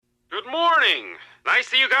Good morning. Nice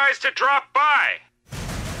of you guys to drop by.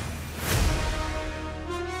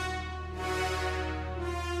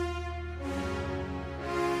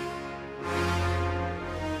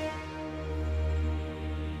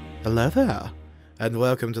 Hello there, and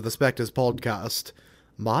welcome to the Spectres podcast.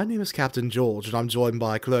 My name is Captain George, and I'm joined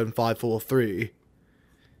by Clone 543.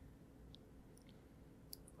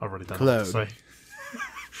 I've already done Clone. what to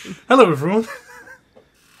say. Hello, everyone.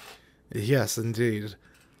 Yes, indeed.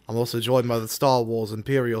 I'm also joined by the Star Wars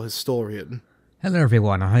Imperial Historian. Hello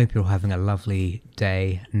everyone, I hope you're having a lovely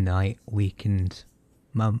day, night, weekend,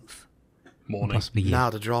 month, Morning. possibly year. Now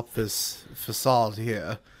to drop this facade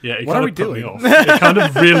here. Yeah, it What kind are of we put me doing? off. It kind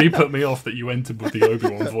of really put me off that you entered with the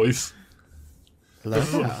Obi-Wan voice. Hello I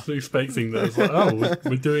there. was expecting that. I was like, oh,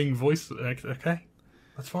 we're doing voice. Okay,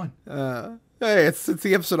 that's fine. Hey, it's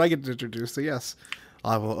the episode I get to introduce, so yes.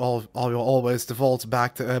 I will always default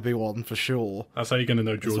back to Obi-Wan for sure. That's how you're going to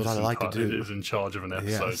know George what I like to do. is in charge of an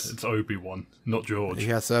episode. Yes. It's Obi-Wan, not George.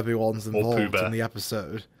 Yes, Obi-Wan's Pooh involved Bear. in the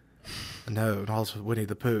episode. No, not Winnie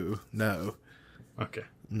the Pooh, no. Okay.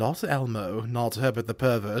 Not Elmo, not Herbert the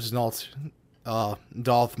Pervert, not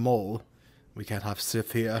Darth Maul. We can't have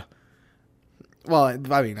Sith here. Well,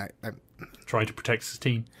 I mean, I Trying to protect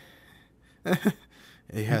Satine.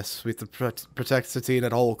 yes, we have to protect Satine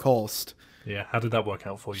at all cost. Yeah, how did that work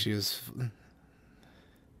out for you? She is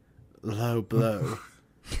low blow.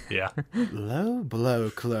 Yeah, Low blow,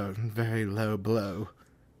 clone. Very low blow.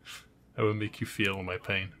 that would make you feel my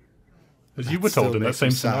pain. As you That were told still in that makes same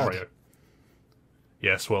me sad. scenario.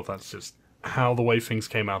 Yes, well, that's just how the way things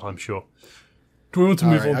came out, I'm sure. Do we want to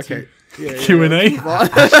move Alright, on okay. to Q&A?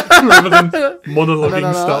 Rather than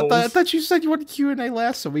monologuing Star I Wars? thought you said you wanted Q&A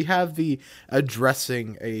last, so we have the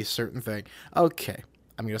addressing a certain thing. Okay,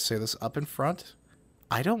 I'm going to say this up in front.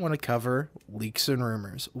 I don't want to cover leaks and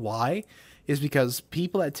rumors. Why? Is because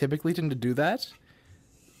people that typically tend to do that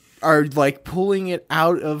are, like, pulling it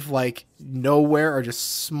out of, like, nowhere or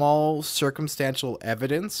just small circumstantial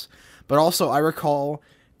evidence. But also, I recall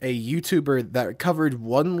a YouTuber that covered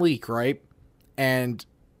one leak, right? And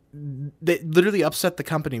they literally upset the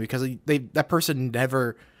company because that person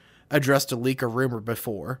never addressed a leak or rumor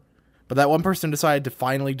before. But that one person decided to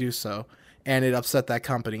finally do so, and it upset that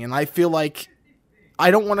company. And I feel like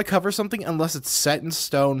I don't want to cover something unless it's set in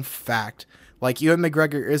stone fact. Like, Ewan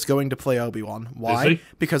McGregor is going to play Obi-Wan. Why? Is he?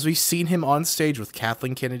 Because we've seen him on stage with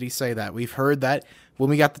Kathleen Kennedy say that. We've heard that when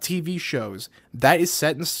we got the TV shows. That is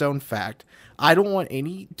set in stone fact. I don't want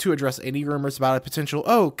to address any rumors about a potential,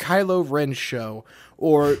 Kylo Ren show,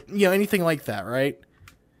 or, anything like that, right?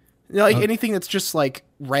 Like, anything that's just, like,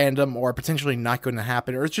 random or potentially not going to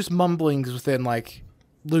happen, or it's just mumblings within, like,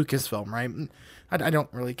 Lucasfilm, right? I don't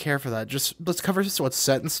really care for that. Just, let's cover just what's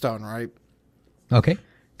set in stone, right? Okay.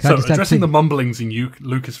 So, add addressing two? the mumblings in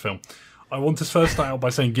Lucasfilm, I want to first start out by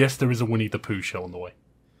saying, yes, there is a Winnie the Pooh show on the way.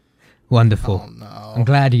 Wonderful. Oh, no. I'm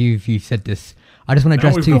glad you've said this. I just want to Now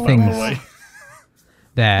address we've two got that on the things way.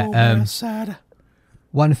 there. Oh, that's sad.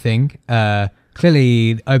 One thing,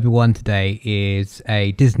 clearly Obi-Wan today is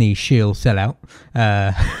a Disney shield sellout.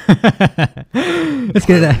 Let's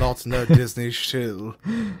get I'm that not no Disney shill.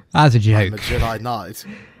 as a I'm joke. a Jedi Knight.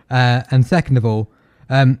 And second of all,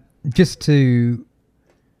 just to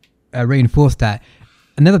reinforce that,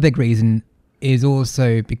 another big reason is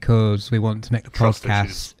also because we want to make the Trust podcast.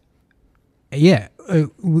 issues. Yeah,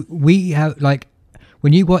 we have, like,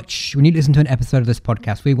 when you listen to an episode of this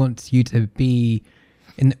podcast, we want you to be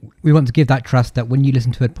we want to give that trust that when you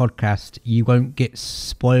listen to a podcast, you won't get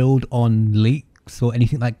spoiled on leaks or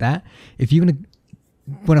anything like that. If you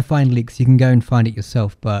want to find leaks, you can go and find it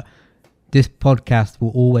yourself. But this podcast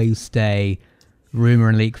will always stay rumor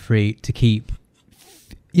and leak free to keep,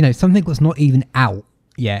 something that's not even out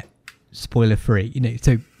yet spoiler free.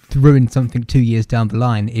 So to ruin something 2 years down the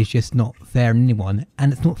line is just not fair on anyone,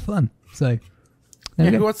 and it's not fun. So there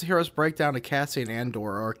Yeah, we who go. wants to hear us break down a Cassian Andor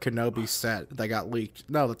or Kenobi set that got leaked?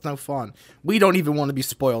 No, that's no fun. We don't even want to be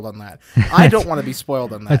spoiled on that. I don't want to be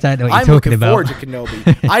spoiled on that. Exactly what I'm you're looking talking forward to about.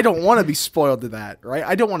 Kenobi. I don't want to be spoiled to that, right?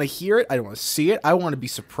 I don't want to hear it. I don't want to see it. I want to be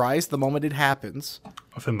surprised the moment it happens.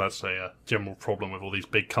 I think that's a general problem with all these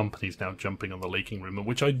big companies now jumping on the leaking rumour,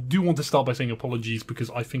 which I do want to start by saying apologies because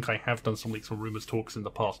I think I have done some leaks and rumours talks in the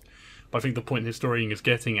past. But I think the point Historian is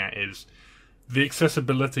getting at is the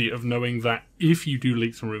accessibility of knowing that if you do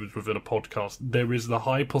leaks and rumours within a podcast, there is the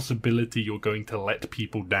high possibility you're going to let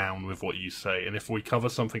people down with what you say. And if we cover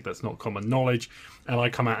something that's not common knowledge, and I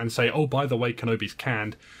come out and say, oh, by the way, Kenobi's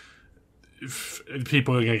canned,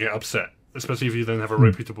 people are going to get upset, especially if you then have a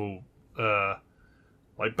reputable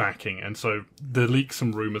like backing, and so the leaks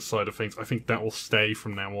and rumors side of things, I think that will stay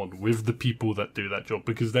from now on with the people that do that job,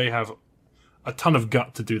 because they have a ton of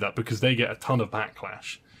gut to do that, because they get a ton of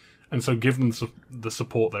backlash. And so give them the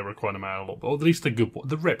support they require no matter what, or at least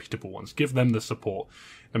the reputable ones. Give them the support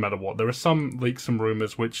no matter what. There are some leaks and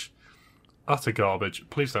rumours which utter garbage.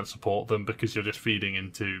 Please don't support them, because you're just feeding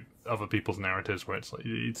into other people's narratives where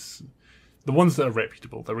it's the ones that are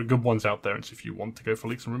reputable. There are good ones out there, and so if you want to go for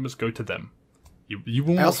leaks and rumours, go to them. You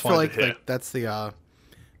will not find it here. Like that's the I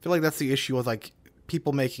feel like that's the issue with like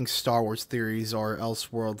people making Star Wars theories or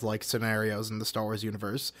Elseworlds like scenarios in the Star Wars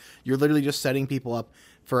universe. You're literally just setting people up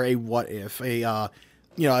for a what if, a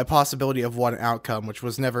possibility of one outcome, which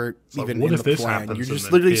was never even in the plan. You're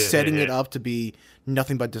just literally setting it up to be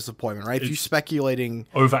nothing but disappointment, right? If you're speculating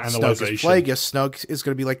Snoke is Plagueis, Snoke is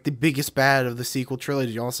going to be like the biggest bad of the sequel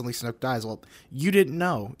trilogy, all suddenly Snoke dies. Well, you didn't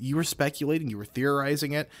know. You were speculating, you were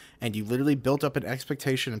theorizing it, and you literally built up an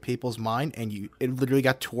expectation in people's mind, and it literally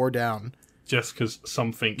got tore down. Just because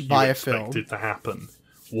something you expected to happen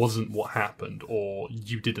wasn't what happened, or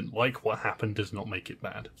you didn't like what happened, does not make it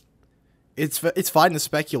bad. It's fine to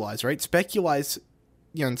speculate, right?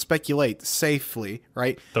 And speculate safely,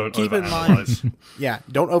 right? Don't overanalyze.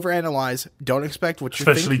 Don't overanalyze. Don't expect what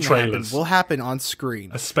you're thinking trailers will happen on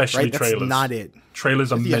screen. Especially right? trailers. That's not it.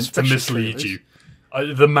 Trailers are meant to mislead trailers.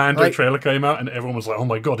 You. The Mando trailer came out, and everyone was like, "Oh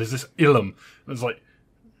my god, is this Ilum?" And it's like,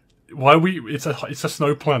 "Why are we? It's a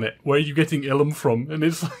snow planet. Where are you getting Ilum from?" And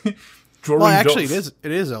it's like drawing. Well, actually, dots.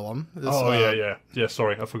 it is Ilum. Yeah.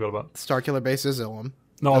 Sorry, I forgot about Starkiller Base is Ilum.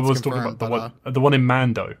 No, I was talking about the one in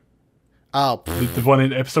Mando. Oh, the one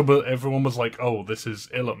in episode where everyone was like, "Oh, this is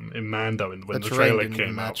Ilum in Mando," and when the trailer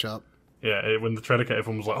came out, when the trailer came,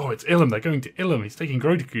 everyone was like, "Oh, it's Ilum. They're going to Ilum. He's taking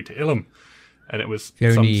Grogu to Ilum," and it was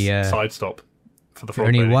some side stop for the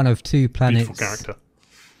only one of two planets. Beautiful character.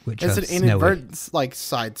 Which it's an inadvertent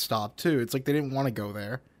side stop too. It's like they didn't want to go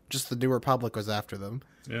there. Just the New Republic was after them.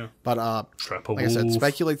 Yeah. But like I said,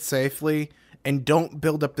 speculate safely. And don't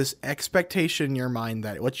build up this expectation in your mind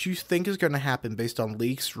that what you think is going to happen based on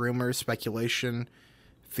leaks, rumors, speculation,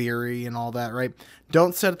 theory, and all that, right?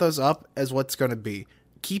 Don't set those up as what's going to be.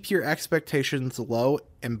 Keep your expectations low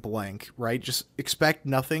and blank, right? Just expect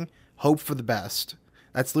nothing. Hope for the best.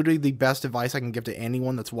 That's literally the best advice I can give to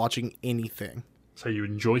anyone that's watching anything. So you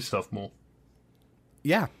enjoy stuff more.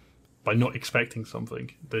 Yeah. By not expecting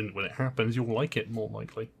something. Then when it happens, you'll like it more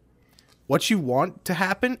likely. What you want to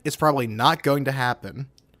happen is probably not going to happen,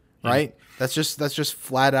 right? That's just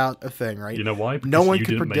flat out a thing, right? You know why? Because no one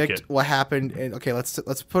can predict what happened. And, okay, let's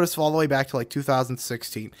put us all the way back to like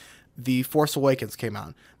 2016. The Force Awakens came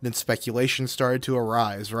out. Then speculation started to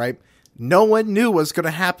arise, right? No one knew what was going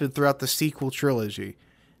to happen throughout the sequel trilogy,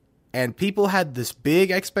 and people had this big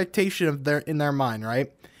expectation in their mind,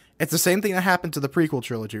 right? It's the same thing that happened to the prequel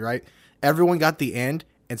trilogy, right? Everyone got the end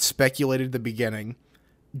and speculated the beginning.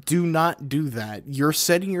 Do not do that. You're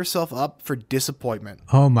setting yourself up for disappointment.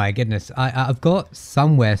 Oh my goodness. I've got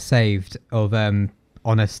somewhere saved of on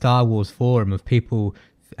a Star Wars forum of people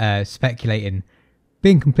speculating,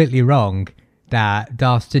 being completely wrong, that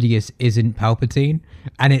Darth Sidious isn't Palpatine,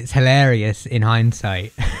 and it's hilarious in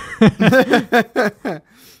hindsight.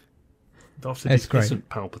 Darth Sidious isn't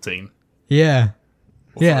Palpatine. Yeah.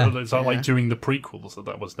 Is that like during the prequels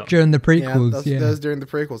that was done? During the prequels, that was during the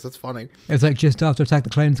prequels. That's funny. It's like just after Attack the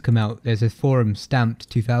Clones come out, there's a forum stamped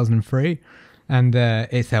 2003, and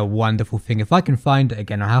it's a wonderful thing. If I can find it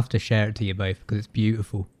again, I'll have to share it to you both because it's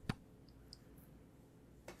beautiful.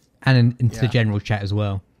 And into the general chat as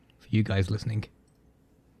well, for you guys listening.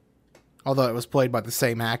 Although it was played by the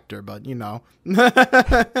same actor, but you know.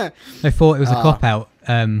 I thought it was a cop-out.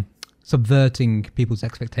 Subverting people's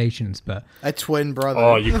expectations, but a twin brother.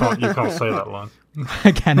 Oh, you can't say that line.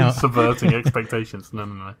 I cannot. Subverting expectations.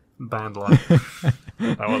 No. Banned line.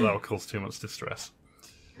 that will cause too much distress.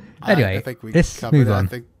 Anyway, I think we let's move on.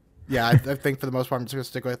 I think for the most part,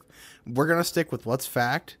 we're going to stick with what's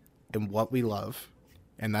fact and what we love,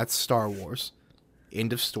 and that's Star Wars.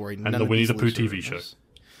 End of story. And the Winnie the Pooh TV show.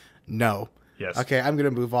 No. Yes. Okay, I'm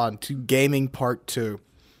going to move on to gaming part 2.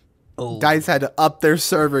 Oh. Guys had to up their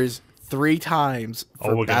servers 3 times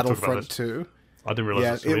for Battlefront 2. I didn't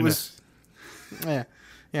realize it was. Yeah,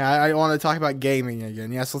 I want to talk about gaming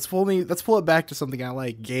again. Yes, let's pull it back to something I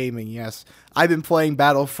like. Gaming. Yes, I've been playing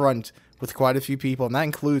Battlefront with quite a few people, and that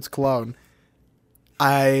includes Clone.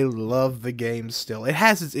 I love the game still. It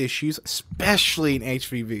has its issues, especially in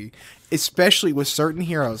HVV, especially with certain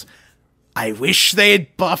heroes. I wish they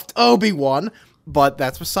had buffed Obi-Wan, but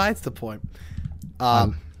that's besides the point.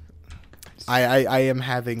 I am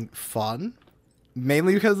having fun.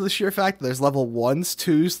 Mainly because of the sheer fact that there's level 1s,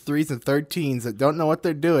 2s, 3s, and 13s that don't know what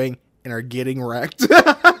they're doing and are getting wrecked.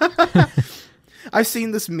 I've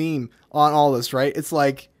seen this meme on all this, right? It's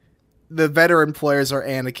like the veteran players are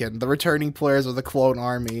Anakin, the returning players are the clone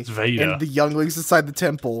army, It's Vader. and the younglings inside the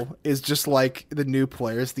temple is just like the new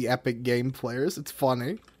players, the epic game players. It's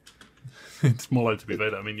funny. It's more likely to be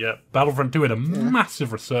Vader. I mean, yeah, Battlefront 2 had a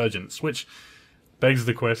massive resurgence, which begs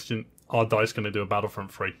the question, are DICE going to do a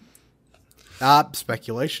Battlefront 3?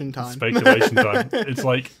 Speculation time. Speculation time. It's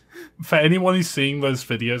like, for anyone who's seeing those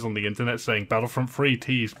videos on the internet saying Battlefront 3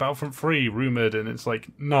 teased, Battlefront 3 rumored, and it's like,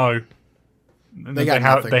 no. They got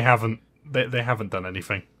nothing. They haven't done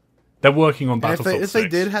anything. They're working on Battlefield 6 if they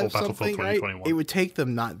did have or Battlefield something, right, 2021. it would take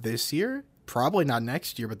them not this year, probably not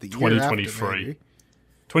next year, but the year after, 2023. maybe.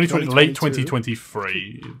 Late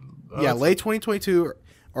 2023. Yeah, late 2022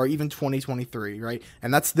 or even 2023, right?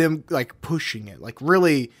 And that's them like pushing it, like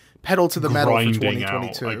really pedal to the metal for grinding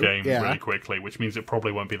 2022. out a game yeah. really quickly, which means it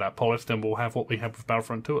probably won't be that polished, and we'll have what we had with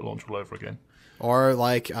Battlefront 2 at launch all over again. Or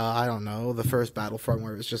like I don't know, the first Battlefront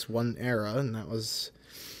where it was just one era, and that was,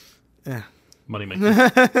 Money making.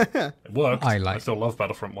 It worked. I I still love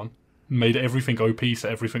Battlefront 1. Made everything OP, so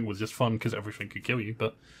everything was just fun because everything could kill you.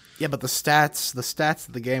 But yeah, but the stats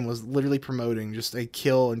of the game was literally promoting just a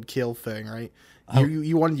kill and kill thing, right?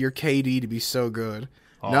 You wanted your KD to be so good.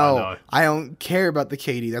 Oh, No, I don't care about the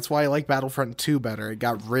KD. That's why I like Battlefront 2 better. It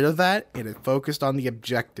got rid of that, and it focused on the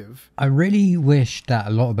objective. I really wish that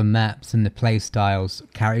a lot of the maps and the play styles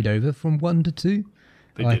carried over from 1 to 2.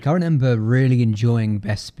 They Like, did. I remember really enjoying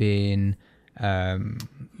Bespin,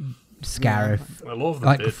 Scarif, a lot of them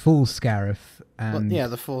like did. the full Scarif. And Yeah,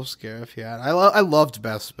 the full Scarif, yeah. I loved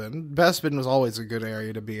Bespin. Bespin was always a good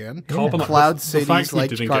area to be in. Carbonite, Cloud the cities fact we like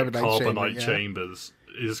didn't Carbonite, get Carbonite Chamber, yeah. Chambers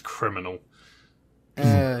is criminal.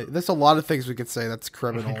 There's a lot of things we could say that's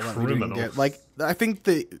criminal that we didn't Criminal. get. Like, I think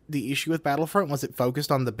the issue with Battlefront was it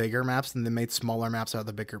focused on the bigger maps and then made smaller maps out of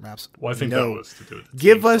the bigger maps. Well, I think No. that was to do with the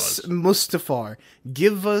Give team us size. Mustafar.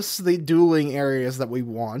 Give us the dueling areas that we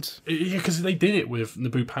want. Yeah, because they did it with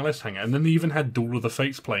Naboo Palace Hangar, and then they even had Duel of the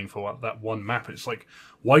Fates playing for that one map. It's like,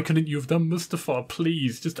 why couldn't you have done Mustafar,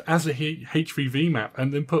 please, just as a HVV map,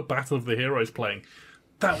 and then put Battle of the Heroes playing?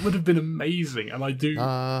 That would have been amazing, and I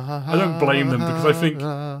don't blame them, because I think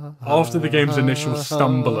after the game's initial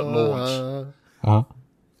stumble at launch,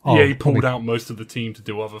 EA pulled out most of the team to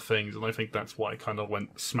do other things, and I think that's why it kind of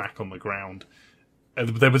went smack on the ground. And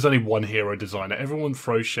there was only one hero designer. Everyone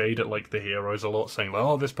throws shade at like the heroes a lot, saying like,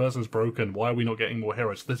 "Oh, this person's broken. Why are we not getting more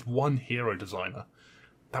heroes?" There's one hero designer.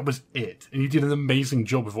 That was it, and he did an amazing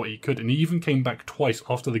job with what he could. And he even came back twice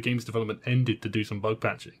after the game's development ended to do some bug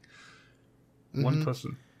patching. One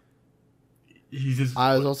person. He just.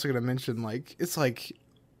 I was also going to mention, like, it's like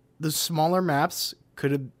the smaller maps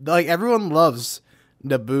could have, like, everyone loves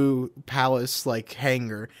Naboo Palace, like,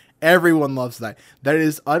 hangar. Everyone loves that. That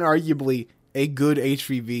is unarguably a good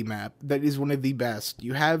HVV map. That is one of the best.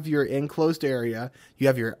 You have your enclosed area, you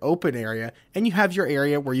have your open area, and you have your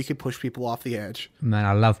area where you can push people off the edge. Man,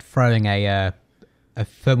 I loved throwing a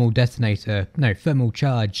thermal thermal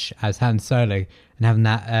charge as Han Solo, and having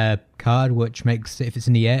that card which makes, if it's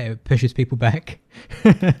in the air, it pushes people back.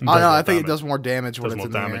 Oh no, I think it does more damage when Does it's more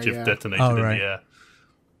in the damage air. if Yeah. detonated Oh, in right. the air.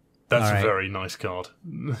 That's All a right. very nice card.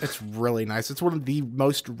 It's really nice. It's one of the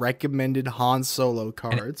most recommended Han Solo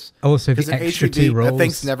cards. Also, Because the in extra HVB, two that rolls.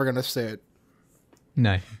 thing's never going to sit.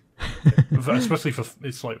 No. Especially for,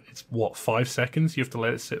 it's 5 seconds you have to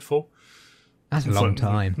let it sit for? That's a It's long like,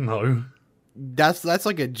 time. No. That's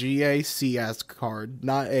like a GACS card,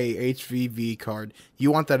 not a HVV card.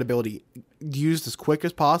 You want that ability used as quick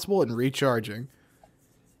as possible and recharging.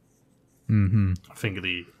 Mm-hmm. I think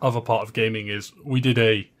the other part of gaming is we did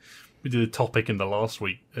a topic in the last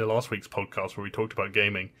week's podcast where we talked about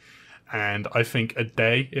gaming, and I think a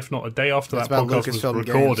day, if not a day after That's that about podcast was Lucasfilm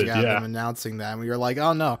recorded, Games, them announcing that. And we were like,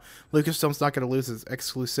 oh no, Lucasfilm's not going to lose its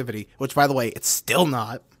exclusivity. Which, by the way, it's still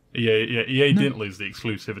not. EA didn't lose the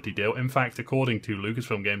exclusivity deal. In fact, according to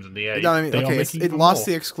Lucasfilm Games and EA, No, I mean, they are okay, making it even lost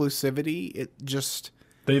more. the exclusivity. It just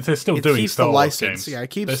They're still it doing keeps Star the Wars license. games. Yeah, it They're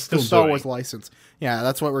keeps still the Star doing- Wars license. Yeah,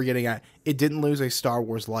 that's what we're getting at. It didn't lose a Star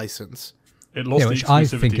Wars license. It lost Yeah, the which I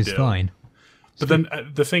think exclusivity is deal. fine. But then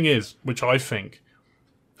the thing is, which I think,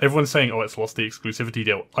 everyone's saying, "Oh, it's lost the exclusivity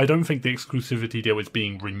deal." I don't think the exclusivity deal is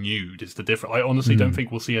being renewed. Is the difference? I honestly don't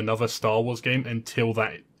think we'll see another Star Wars game until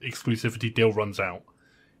that exclusivity deal runs out.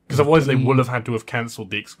 Because otherwise, they would have had to have cancelled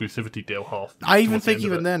the exclusivity deal half. I even towards the think end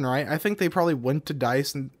of even it. then, right? I think they probably went to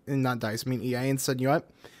DICE and not DICE, I mean EA, and said, you know what?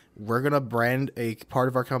 We're going to brand a part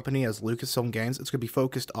of our company as Lucasfilm Games. It's going to be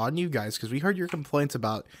focused on you guys because we heard your complaints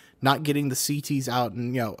about not getting the CTs out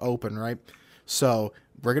and, open, right? So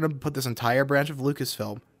we're going to put this entire branch of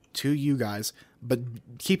Lucasfilm to you guys. But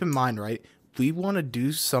keep in mind, right, we want to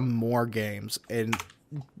do some more games. And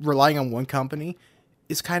relying on one company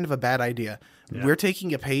is kind of a bad idea. Yeah. We're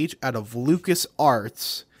taking a page out of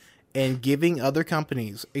LucasArts and giving other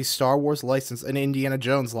companies a Star Wars license, an Indiana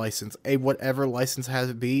Jones license, a whatever license has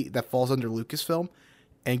to be that falls under Lucasfilm,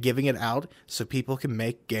 and giving it out so people can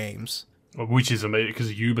make games. Which is amazing,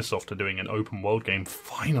 because Ubisoft are doing an open world game,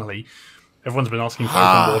 finally. Everyone's been asking for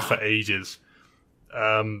open world for ages.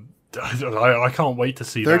 I can't wait to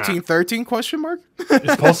see 1313 question mark?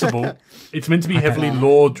 It's possible. It's meant to be heavily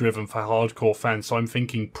lore-driven for hardcore fans, so I'm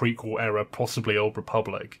thinking prequel era, possibly Old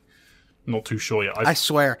Republic. Not too sure yet. I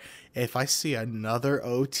swear, if I see another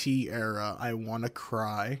OT era, I want to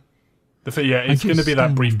cry. It's going to be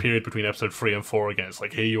that brief period between episode 3 and 4 again. It's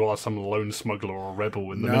like, here you are, some lone smuggler or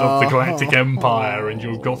rebel in the middle of the Galactic Empire, and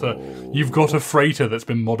you've got a freighter that's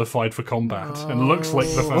been modified for combat and looks like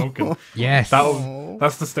the Falcon. Yes.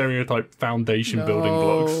 That's the stereotype foundation building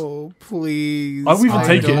blocks. Oh, please. I will even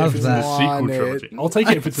take it if it's in the sequel trilogy. I'll take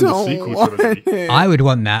it if it's in the sequel trilogy. I would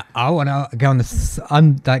want that. I want to go on the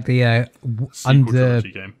sequel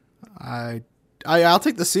trilogy game. I'll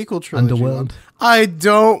take the sequel trilogy. Underworld. I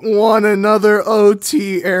don't want another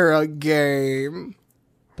OT era game.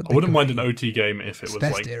 I wouldn't mind an OT game if it was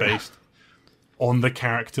based on the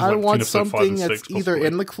characters. I want something that's either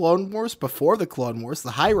in the Clone Wars, before the Clone Wars, the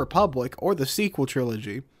High Republic, or the sequel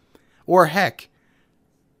trilogy, or heck,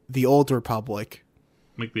 the Old Republic.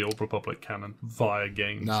 Make the Old Republic canon via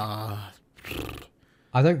games. Nah.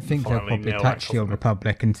 I don't think they'll probably touch the Old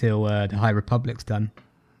Republic until the High Republic's done.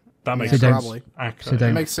 That makes sense. Probably. So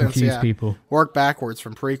don't makes sense, confuse people. Work backwards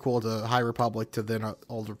from prequel to High Republic to then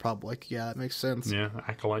Old Republic. Yeah, it makes sense. Yeah,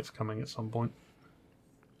 Acolyte's coming at some point.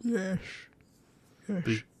 Yes.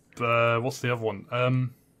 What's the other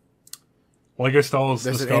one? Lego Star Wars.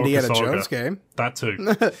 There's the an Indiana Saga. Jones game. That too.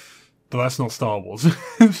 But that's not Star Wars.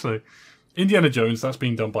 So, Indiana Jones, that's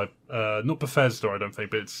being done by not Bethesda, I don't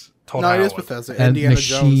think, but it's Todd Howard. No, it is Bethesda. Indiana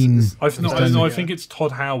Jones. I think it's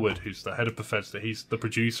Todd Howard who's the head of Bethesda. He's the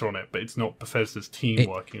producer on it, but it's not Bethesda's team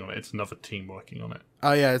working on it. It's another team working on it.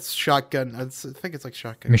 Oh yeah, it's Shotgun. I think it's like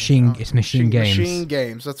Shotgun. It's Machine Games. Machine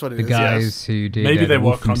Games. That's what it is. The guys who did maybe they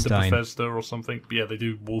work under Wolfenstein. Bethesda or something. But yeah, they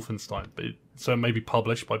do Wolfenstein, but so maybe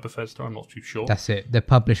published by Bethesda. I'm not too sure. That's it. They're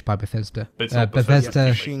published by Bethesda. But it's not Bethesda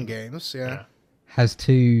Machine Games. Yeah. Has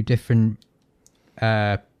two different.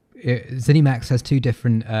 ZeniMax has two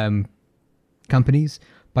different companies.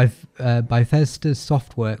 Bethesda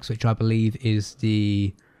Softworks, which I believe is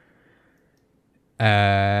the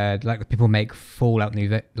like people make Fallout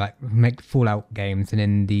make Fallout games, and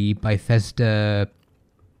then the Bethesda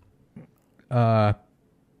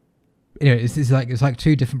it's like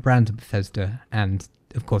two different brands of Bethesda, and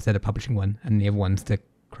of course they're the publishing one, and the other one's the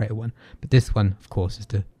creator one. But this one, of course, is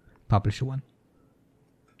the publisher one.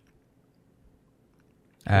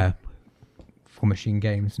 For Machine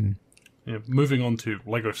Games. And moving on to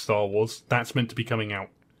Lego Star Wars, that's meant to be coming out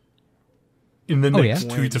in the next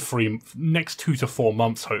 2 to 4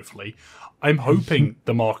 months, hopefully. I'm hoping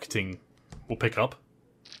the marketing will pick up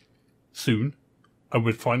soon, and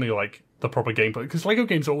we'd finally like the proper gameplay, because Lego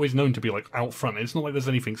games are always known to be like out front. It's not like there's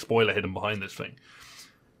anything spoiler hidden behind this thing.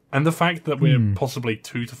 And the fact that we're possibly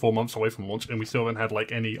 2 to 4 months away from launch and we still haven't had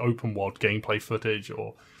like any open world gameplay footage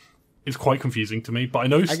or it's quite confusing to me, but I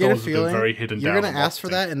know Star Wars has been very hidden down. You're going to ask for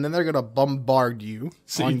that, and then they're going to bombard you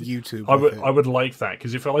on YouTube. I would like that,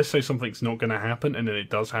 because if I say something's not going to happen, and then it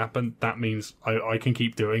does happen, that means I can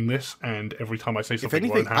keep doing this, and every time I say something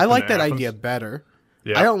won't happen, I like that idea better.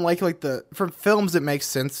 Yeah. I don't like for films it makes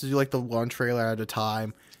sense to do like the one trailer at a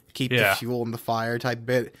time, keep the fuel in the fire type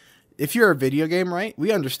bit. If you're a video game, right,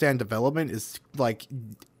 we understand development is like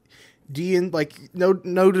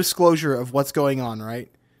no disclosure of what's going on, right?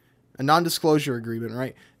 A non-disclosure agreement,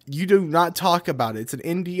 right? You do not talk about it. It's an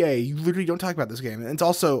NDA. You literally don't talk about this game. And it's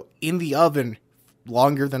also in the oven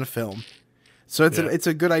longer than a film. So it's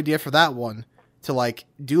a good idea for that one to like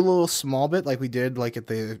do a little small bit like we did like at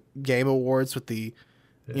the Game Awards with the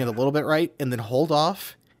the little bit, right? And then hold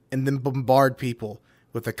off and then bombard people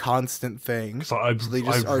with a constant thing. So I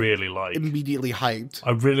really like immediately hyped.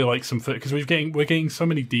 I really like some, because we're getting so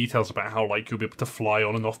many details about how like you'll be able to fly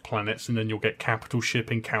on and off planets, and then you'll get capital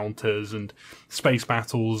ship encounters and space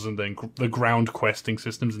battles, and then the ground questing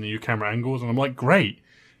systems and the new camera angles. And I'm like, great,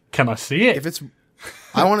 can I see it? If it's,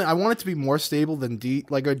 I want it to be more stable than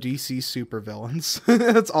Lego DC supervillains.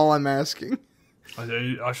 That's all I'm asking.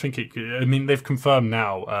 I think it. I mean, they've confirmed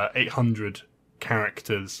now 800.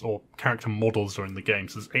 Characters or character models are in the game,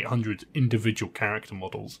 so there's 800 individual character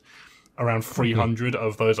models, around 300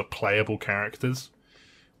 of those are playable characters,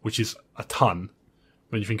 which is a ton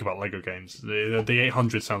when you think about Lego games. The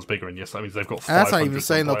 800 sounds bigger, and yes, that means they've got 500. And that's not even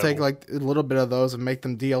saying they'll take like a little bit of those and make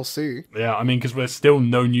them DLC. Yeah, I mean, because there's still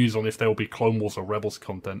no news on if there will be Clone Wars or Rebels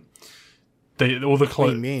content. All the What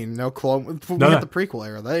do you mean? No Clone... We No, have no. the prequel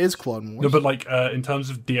era. That is Clone Wars. No, but like in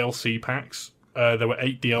terms of DLC packs, there were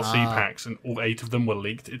 8 DLC packs, and all 8 of them were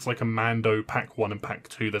leaked. It's like a Mando pack 1 and pack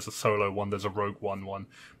 2. There's a Solo one. There's a Rogue One,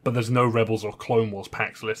 but there's no Rebels or Clone Wars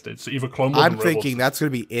packs listed. So either Clone Wars I'm and Rebels, thinking that's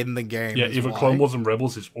going to be in the game. yeah, is either why. Clone Wars and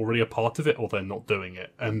Rebels is already a part of it, or they're not doing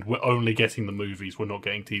it, and we're only getting the movies. We're not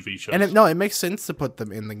getting TV shows. And it makes sense to put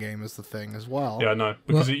them in the game as the thing as well. yeah, I know,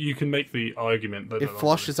 because you can make the argument that It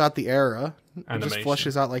flushes out the era. It just Animation.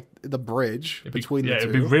 flushes out like the bridge between the two.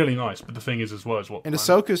 it'd be really nice. But the thing is, as well, is what And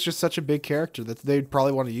Ahsoka's just such a big character that they'd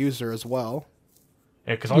probably want to use her as well.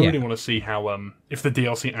 Yeah, because I really want to see how if the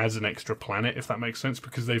DLC adds an extra planet, if that makes sense,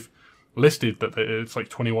 because they've listed that it's like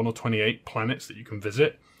 21 or 28 planets that you can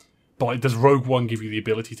visit. But like, does Rogue One give you the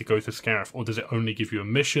ability to go to Scarif, or does it only give you a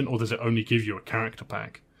mission, or does it only give you a character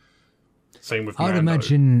pack? Same with I would Mando.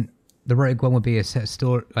 imagine the Rogue One would be a set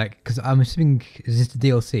story, like, because I'm assuming, is this the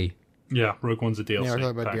DLC? Yeah, Rogue One's a DLC. Yeah, we're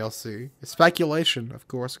talking about pack. DLC. It's speculation, of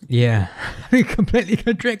course. Yeah. We completely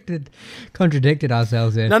contradicted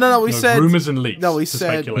ourselves here. No. We said rumors and leaks. No, we to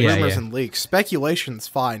said speculation. rumors Yeah. and leaks. Speculation's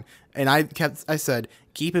fine. And I said,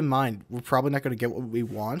 keep in mind, we're probably not going to get what we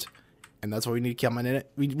want, and that's why we need to come in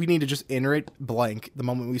it. We need to just enter it blank the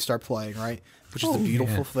moment we start playing, right? Which is the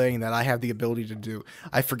beautiful thing that I have the ability to do.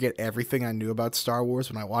 I forget everything I knew about Star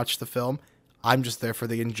Wars when I watch the film. I'm just there for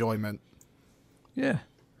the enjoyment. Yeah.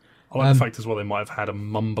 I like the fact as well they might have had a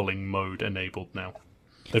mumbling mode enabled now.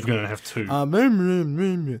 They're going to have 2.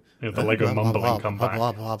 The Lego mumbling come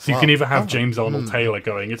back. So you can either have James Arnold Taylor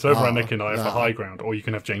going, "It's over, Anakin, I have the high ground," or you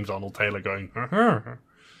can have James Arnold Taylor going, I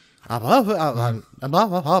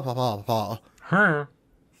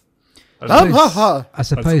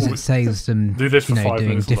suppose all- it saves them, do this for 5 doing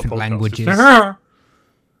minutes on the different podcast. languages.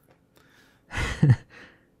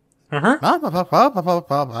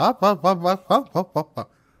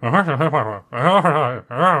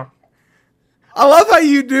 I love how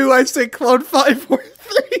you do. I say clone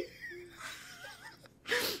 543.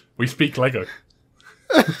 We speak Lego.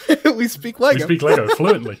 We speak Lego. We speak Lego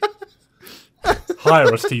fluently.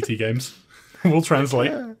 Hire us, TT Games. We'll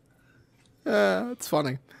translate. That's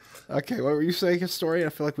funny. Okay, what were you saying, historian? I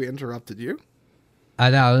feel like we interrupted you. I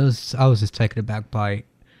was just taken aback by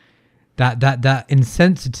that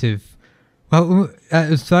insensitive. Well, it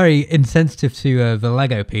was very insensitive to the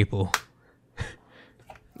Lego people.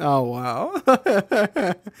 Oh wow.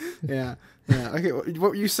 Yeah. Okay, what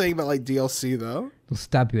were you saying about like DLC though? They'll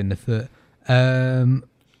stab you in the foot. Oh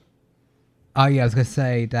yeah, I was gonna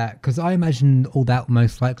say that because I imagine all that will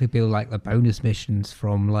most likely be like the bonus missions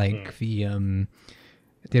from like the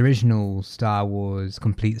original Star Wars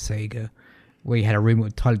Complete Saga, where you had a room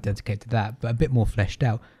entirely dedicated to that, but a bit more fleshed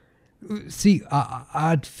out. See,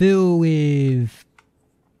 I'd feel with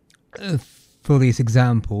for this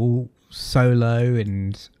example, Solo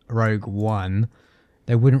and Rogue One,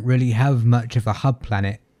 they wouldn't really have much of a hub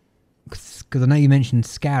planet because I know you mentioned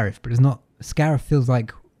Scarif, but it's not. Scarif feels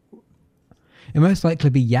like it most likely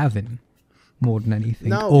be Yavin more than anything.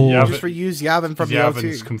 No, or Yavin- just reuse Yavin from the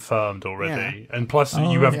Yavin's OT. confirmed already. And plus,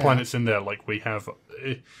 you have planets in there, like we have...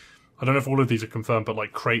 I don't know if all of these are confirmed, but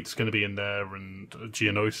like Crate's going to be in there, and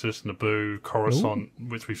Geonosis, Naboo, Coruscant,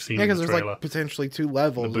 which we've seen Yeah, in because the there's trailer. like potentially 2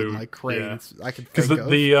 levels in like crates. I could Because think of.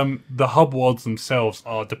 the hub worlds themselves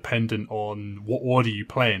are dependent on what order you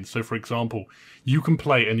play in. So, for example, you can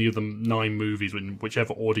play any of the 9 movies in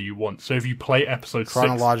whichever order you want. So, if you play episode 6...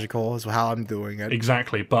 Chronological is how I'm doing it.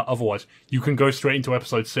 Exactly, but otherwise, you can go straight into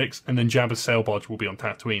episode 6, and then Jabba's sail barge will be on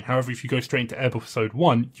Tatooine. However, if you go straight into episode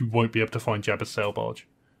 1, you won't be able to find Jabba's sail barge.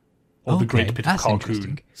 Or the Great Pit of that's Carkoon.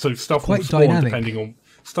 interesting. So stuff Quite will spawn dynamic. depending on...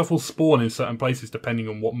 Stuff will spawn in certain places depending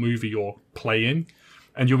on what movie you're playing.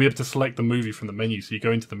 And you'll be able to select the movie from the menu. So you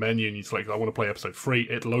go into the menu and you select, I want to play episode 3.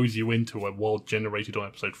 It loads you into a world generated on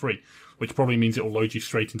episode 3. Which probably means it will load you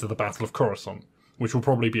straight into the Battle of Coruscant. Which will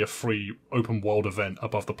probably be a free open world event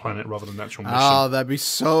above the planet rather than an actual mission. Oh, that'd be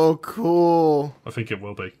so cool. I think it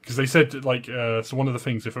will be. Because they said, like, so one of the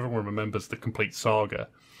things, if everyone remembers the Complete Saga,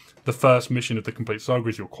 the first mission of the Complete Saga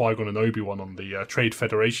is you're Qui-Gon and Obi-Wan on the Trade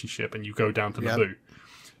Federation ship, and you go down to Naboo.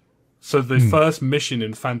 So the first mission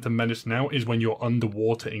in Phantom Menace now is when you're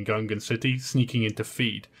underwater in Gungan City, sneaking into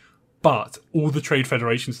Feed. But all the Trade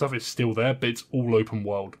Federation stuff is still there, but it's all open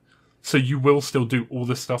world. So you will still do all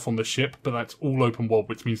this stuff on the ship, but that's all open world,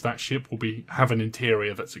 which means that ship will have an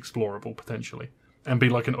interior that's explorable, potentially. And be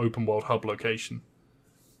like an open world hub location.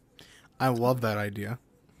 I love that idea.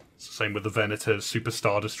 It's the same with the Venators, Super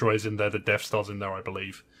Star Destroyers in there, the Death Stars in there, I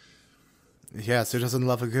believe. Yes, who doesn't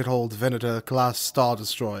love a good old Venator class Star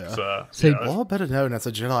Destroyer? So- yeah, Or better known as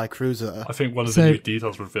a Jedi cruiser. I think one of the new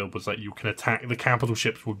details revealed was that you can attack, the capital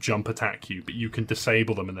ships will jump attack you, but you can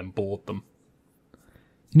disable them and then board them.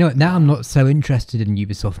 You know what? Now I'm not so interested in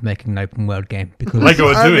Ubisoft making an open world game because Lego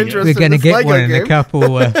are I'm doing it. interested. we're going to This get Lego one in game. a couple.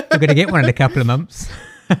 We're going to get one in a couple of months.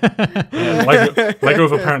 Lego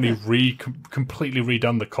have apparently completely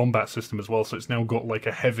redone the combat system as well, so it's now got like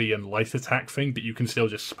a heavy and light attack thing, but you can still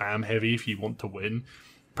just spam heavy if you want to win.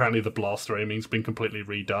 Apparently the blaster aiming's been completely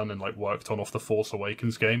redone and like worked on off the Force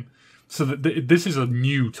Awakens game. So this is a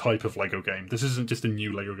new type of Lego game. This isn't just a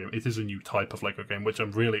new Lego game, it is a new type of Lego game, which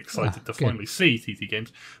I'm really excited to good. finally see, TT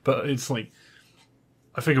Games. But it's like,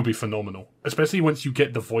 I think it'll be phenomenal, especially once you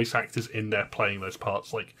get the voice actors in there playing those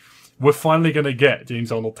parts. Like, we're finally going to get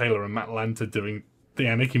James Arnold Taylor and Matt Lanter doing the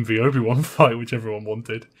Anakin v Obi-Wan fight, which everyone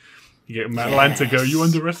wanted. You get Matt Lanter go, "You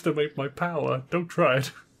underestimate my power. Don't try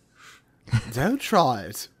it." Don't try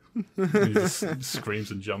it. He just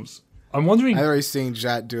screams and jumps. I'm wondering. I've already seen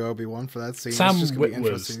Jat do Obi-Wan for that scene. Sam it's just gonna be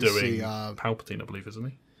Witwer's interesting to doing see. Palpatine, I believe, isn't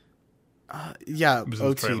he? Yeah, It was in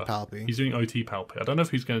the OT trailer. Palpy. He's doing OT Palpy. I don't know if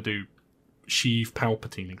he's going to do Sheev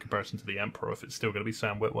Palpatine in comparison to the Emperor, or if it's still going to be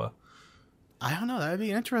Sam Witwer. I don't know. That would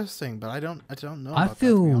be interesting, but I don't know. I About that, to be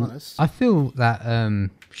feel honest. that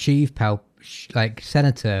like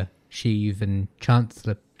Senator Sheev and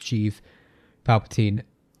Chancellor Sheev Palpatine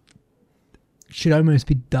should almost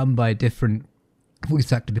be done by a different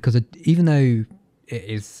voice actor because even though it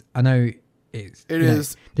is, I know it's It you know,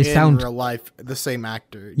 is they in sound real life the same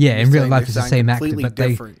actor. yeah You're in real saying life they it's the sound same actor, completely but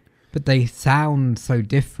different. they sound so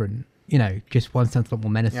different. You know, just one sounds a lot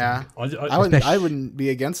more menacing. Yeah, I I wouldn't. especially- I wouldn't be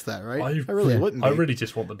against that, right? I- I really yeah. wouldn't. Be. I really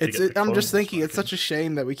just want them to It's. get the I'm Clone just Wars thinking it's back such a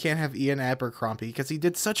shame that we can't have Ian Abercrombie because he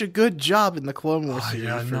did such a good job in the Clone Wars series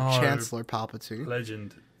yeah, I for know. Chancellor Palpatine.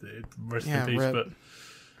 Legend. Rest Yeah, in peace. rip. But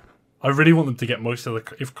I really want them to get most of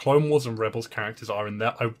the. If Clone Wars and Rebels characters are in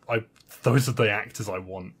there, those are the actors I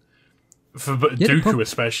want. But Yeah, Dooku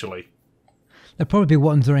especially. They'll probably be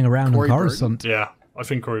wandering around Corey on Burton. Coruscant. Yeah, I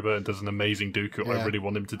think Corey Burton does an amazing Dooku. I Yeah. really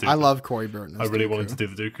want him to do. I love Corey Burton. I really want him to do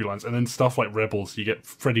the Dooku lines, and then stuff like Rebels. You get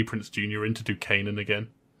Freddie Prinze Jr. in to do Kanan again.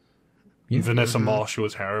 Yeah. Vanessa Mm-hmm. Marshall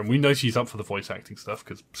as Hera, and we know she's up for the voice acting stuff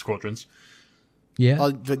because Squadrons. Yeah.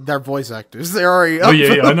 Oh, they're voice actors. They're already. Oh up yeah,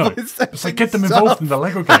 for yeah, the I know. voice It's like acting get them stuff. involved in the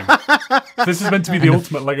Lego game. This is meant to be the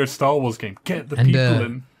ultimate Lego Star Wars game. Get the And people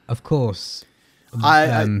in. of course,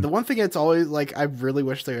 The one thing it's always like I really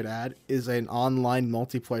wish they would add is an online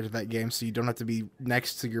multiplayer to that game, so you don't have to be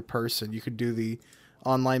next to your person. You could do the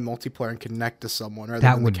online multiplayer and connect to someone rather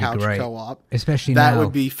That than would the be couch great. co-op. especially That now.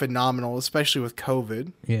 would be phenomenal, especially with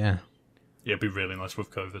COVID. Yeah. Yeah, it'd be really nice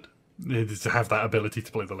with COVID to have that ability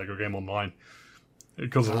to play the Lego game online. It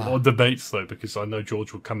causes a lot of debates though, because I know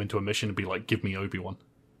George would come into a mission and be like, "Give me Obi-Wan."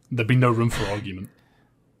 There'd be no room for argument.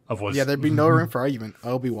 Otherwise, Yeah, there'd be no room for argument.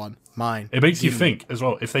 Obi-Wan, mine. it makes you think as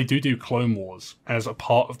well. If they do Clone Wars as a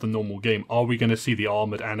part of the normal game, are we going to see the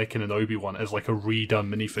armored Anakin and Obi-Wan as like a redone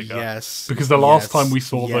minifigure? Yes. Because the last yes, time we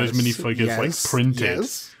saw those yes, minifigures like yes, printed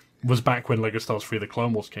yes. was back when Lego Star Wars 3: The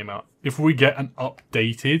Clone Wars came out. If we get an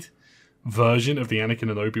updated version of the Anakin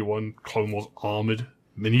and Obi-Wan Clone Wars armored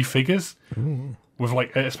minifigures, with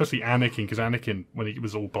like especially Anakin, because Anakin when he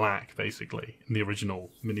was all black basically in the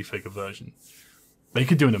original minifigure version, they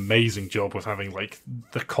could do an amazing job with having like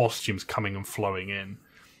the costumes coming and flowing in.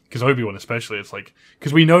 Because Obi-Wan especially, it's like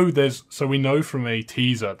because we know from a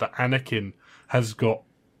teaser that Anakin has got.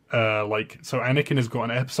 Anakin has got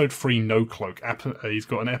an episode 3 no cloak. He's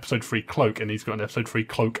got an episode 3 cloak, and he's got an episode 3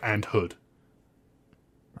 cloak and hood.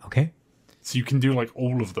 Okay. So you can do like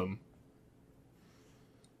all of them.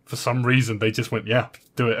 For some reason, they just went, yeah,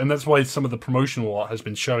 do it. And that's why some of the promotional art has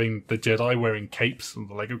been showing the Jedi wearing capes, and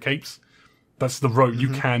the Lego capes. That's the road. You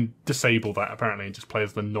can disable that, apparently, and just play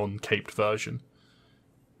as the non-caped version.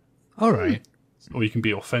 All right. Or you can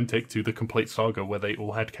be authentic to the complete saga, where they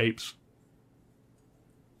all had capes.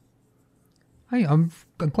 Hey, I'm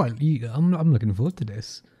looking forward to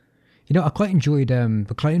this. You know, I quite enjoyed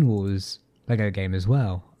the Clone Wars Lego game as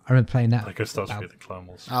well. I remember playing that. Lego Star Wars: The Clone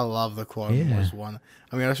Wars. I love the Clone Yeah. Wars one.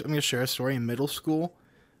 I'm gonna share a story. In middle school,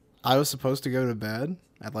 I was supposed to go to bed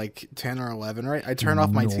at like 10 or 11. Right, I turned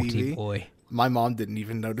off my Naughty TV. boy. My mom didn't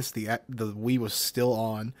even notice the Wii was still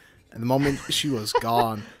on, and the moment she was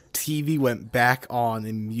gone, TV went back on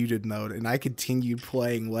in muted mode, and I continued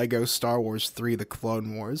playing Lego Star Wars 3: The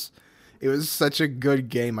Clone Wars. It was such a good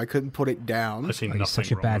game. I couldn't put it down. I see you're nothing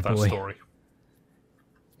such a wrong bad with that boy. story.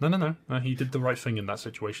 No. He did the right thing in that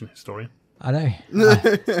situation, historian. I know.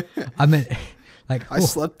 I mean, Like, I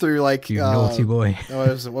slept through like you naughty boy.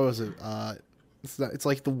 what was it? It's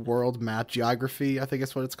like the world map geography. I think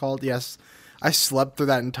that's what it's called. Yes, I slept through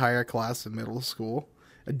that entire class in middle school.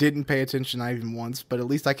 I didn't pay attention not even once, but at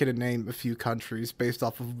least I could name a few countries based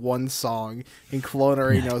off of one song. And Clone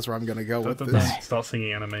already knows where I'm gonna go with this. Start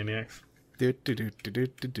singing Animaniacs.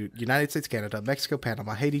 United States, Canada, Mexico,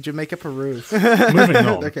 Panama, Haiti, Jamaica, Peru. Moving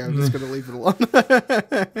on. Okay, I'm just gonna leave it alone.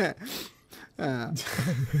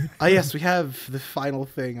 Yes, we have the final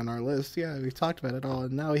thing on our list. Yeah, we talked about it all,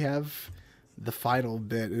 and now we have the final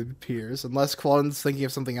bit. It appears, unless Clone's thinking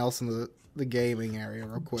of something else in the gaming area,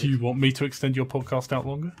 real quick. Do you want me to extend your podcast out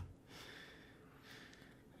longer?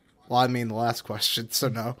 Well, I mean the last question, so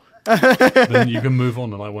no. Then you can move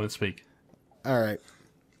on, and I won't speak. All right.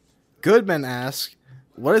 Goodman asks,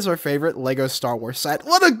 what is our favorite Lego Star Wars set?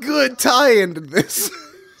 What a good tie-in to this.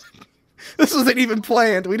 This wasn't even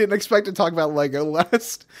planned. We didn't expect to talk about Lego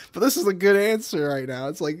last. But this is a good answer right now.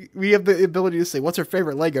 It's like, we have the ability to say, what's our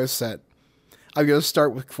favorite Lego set? I'm going to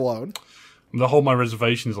start with Clone. I'm going to hold my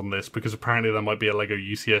reservations on this, because apparently there might be a Lego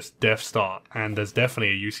UCS Death Star, and there's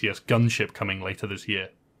definitely a UCS gunship coming later this year.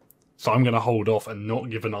 So I'm going to hold off and not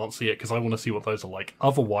give an answer yet, because I want to see what those are like.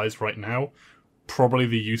 Otherwise, right now, probably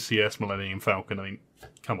the UCS Millennium Falcon. I mean,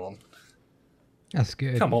 come on. That's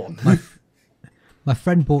good. Come on. My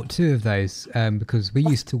friend bought 2 of those because we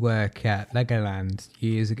used to work at Legoland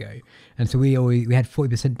years ago, and so we had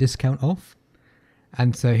 40% discount off,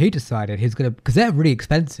 and so he decided he's gonna, because they're really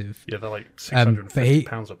expensive. Yeah, they're like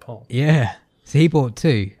 £650 a pop. Yeah, so he bought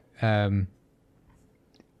 2,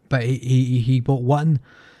 but he bought 1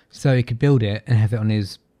 so he could build it and have it on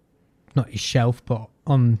his, not his shelf, but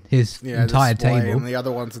on his entire display, table. And the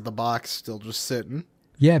other one's in the box, still just sitting.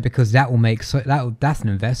 Yeah, because that will make that's an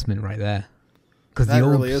investment right there. Because that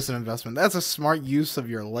really is an investment. That's a smart use of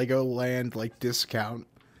your Legoland discount.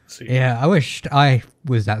 See, yeah, I wished I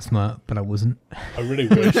was that smart, but I wasn't. I really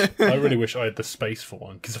wish I had the space for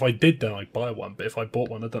one. Because if I did, then I'd buy one. But if I bought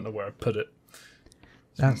one, I don't know where I'd put it.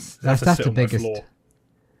 That's the biggest.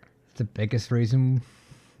 The biggest reason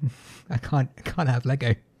I can't have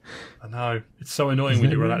Lego. I know, it's so annoying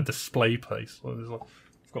when you run out of display place. I've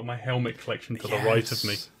got my helmet collection to the right of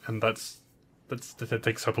me, and that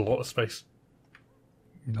takes up a lot of space.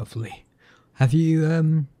 Lovely. Have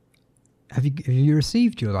you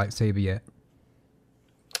received your lightsaber yet?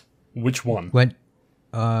 Which one? When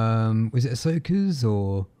was it Ahsoka's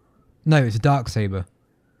or no? It's a dark saber.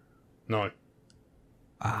 No.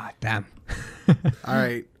 Ah, damn. All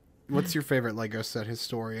right. What's your favorite Lego set,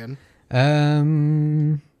 historian?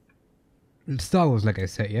 Star Wars Lego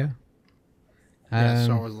set, yeah. Yeah,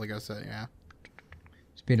 Star Wars Lego set, yeah.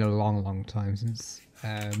 It's been a long time since.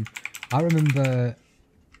 I remember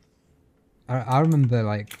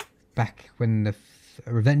like back when the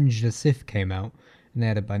Revenge of the Sith came out, and they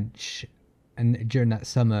had a bunch, and during that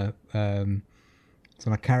summer, it's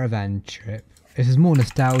on a caravan trip. This is more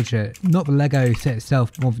nostalgia, not the Lego set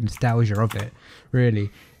itself, more the nostalgia of it. Really,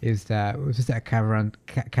 is that it was just at a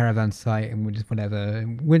caravan site, and we just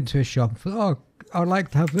went to a shop and thought, oh, I'd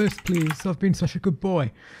like to have this, please. I've been such a good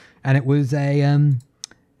boy, and it was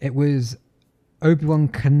Obi-Wan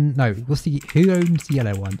who owns the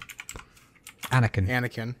yellow one?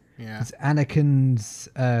 Anakin, yeah. It's Anakin's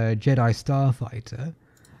Jedi Starfighter.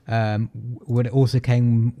 It also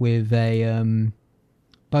came with a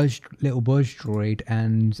little buzz droid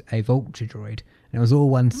and a vulture droid, and it was all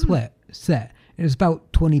one set. It was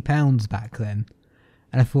about £20 back then,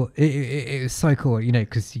 and I thought it was so cool,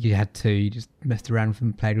 because you had to, you just messed around with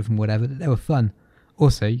them, played with them, whatever. They were fun.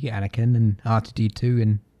 Also, you get Anakin and R2-D2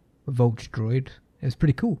 and a vulture droid. It was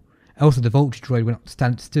pretty cool. Also, the vulture droid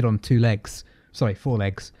stood on 4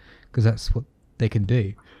 legs, because that's what they can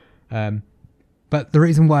do. But the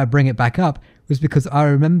reason why I bring it back up was because I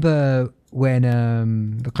remember when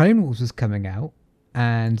the Clone Wars was coming out,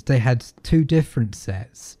 and they had 2 different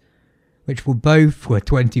sets, which were both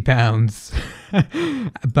 £20,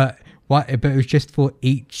 but it was just for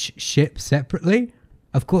each ship separately.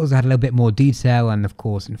 Of course, I had a little bit more detail, and of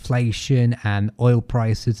course, inflation and oil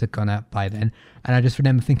prices had gone up by then. And I just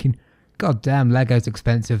remember thinking, God damn, Lego's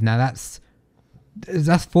expensive now. That's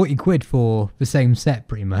 40 quid for the same set,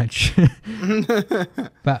 pretty much.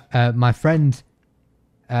 But my friend,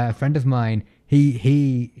 a friend of mine,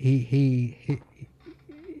 his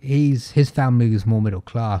family was more middle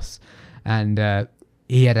class, and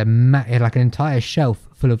he had like an entire shelf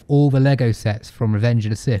full of all the Lego sets from Revenge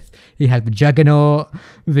of the Sith. He had the Juggernaut,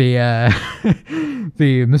 the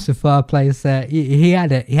the Mustafar playset. He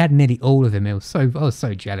had nearly all of them. I was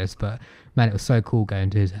so jealous, but man, it was so cool going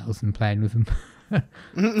to his house and playing with him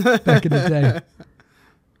back in the day.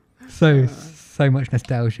 So so much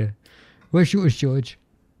nostalgia. Where's yours, George?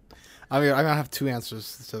 I mean, I'm gonna have two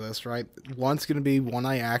answers to this, right? One's gonna be one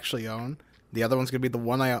I actually own. The other one's gonna be the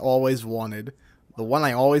one I always wanted. The one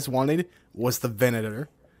I always wanted was the Venator.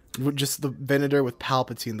 Just the Venator with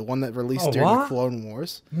Palpatine, the one that released during the Clone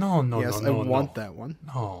Wars. No, yes, I want that one.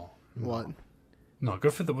 No. What? No, go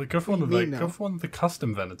for one of the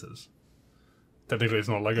custom Venators. Technically, it's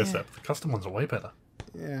not a Lego set, but the custom ones are way better.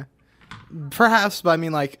 Yeah. Perhaps, but I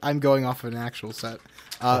mean, like, I'm going off of an actual set.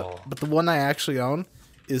 But the one I actually own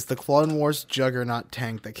is the Clone Wars Juggernaut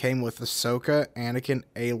tank that came with Ahsoka, Anakin,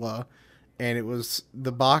 Ayla, and it was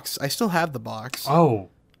the box. I still have the box. Oh,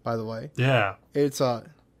 by the way, yeah. It's I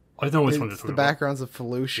know which one you're talking the about. backgrounds of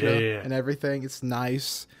Felucia and everything. It's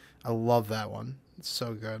nice. I love that one. It's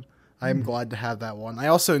so good. I am glad to have that one. I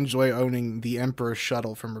also enjoy owning the Emperor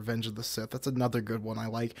shuttle from Revenge of the Sith. That's another good one I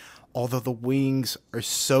like. Although the wings are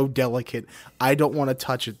so delicate, I don't want to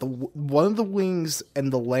touch it. One of the wings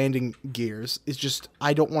and the landing gears is just,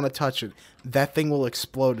 I don't want to touch it. That thing will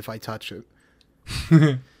explode if I touch it.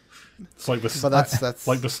 It's like the that's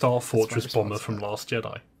like the Star Fortress bomber from Last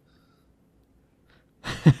Jedi.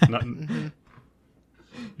 You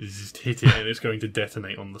just hit it and it's going to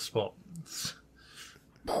detonate on the spot.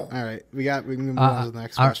 All right, we can move on to the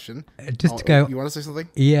next question. Just to go, you want to say something?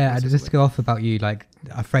 Yeah, just to go off about you, like,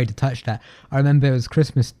 afraid to touch that. I remember it was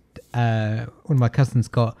Christmas. One of my cousins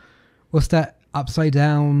got, what's that upside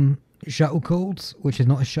down shuttle called? Which is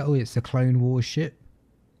not a shuttle; it's a Clone Wars ship.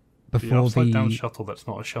 The upside down shuttle. That's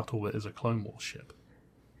not a shuttle. That is a Clone Wars ship.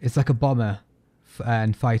 It's like a bomber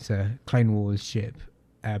and fighter Clone Wars ship.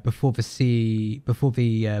 Before the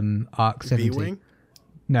Arc 70. V-wing?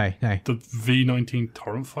 No. The V-19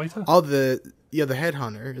 Torrent fighter? Oh, the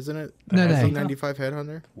Headhunter, isn't it? No. V-95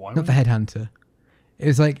 Headhunter? Not the Headhunter. It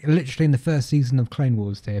was like literally in the first season of Clone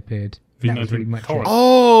Wars they appeared. V-19 that was really much Torrent.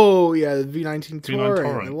 Oh, yeah, the V-19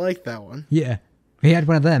 Torrent. I like that one. Yeah. He had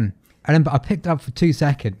one of them. I remember I picked it up for 2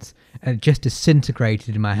 seconds and it just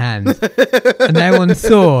disintegrated in my hand. And no one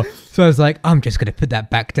saw. So I was like, I'm just going to put that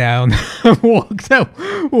back down. Walked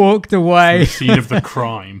away. The scene of the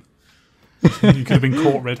crime. You could have been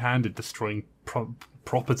caught red-handed destroying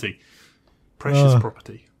property. Precious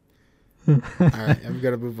property. All right, I'm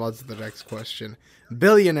going to move on to the next question.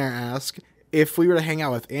 Billionaire asks, if we were to hang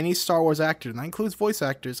out with any Star Wars actor, and that includes voice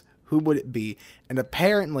actors, who would it be? And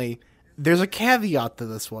apparently, there's a caveat to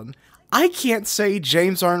this one. I can't say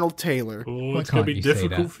James Arnold Taylor. Oh, it's going to be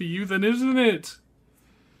difficult for you then, isn't it?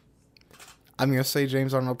 I'm going to say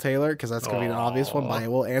James Arnold Taylor, because that's going to be an obvious one, but I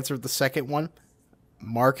will answer the second one.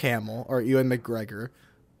 Mark Hamill or Ewan McGregor.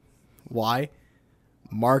 Why?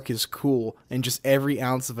 Mark is cool and just every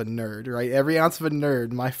ounce of a nerd, right? Every ounce of a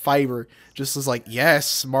nerd, my fiber just is like,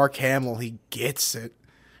 yes, Mark Hamill, he gets it,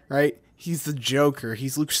 right? He's the Joker.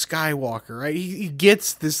 He's Luke Skywalker, right? He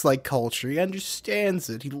gets this, like, culture. He understands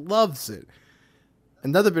it. He loves it.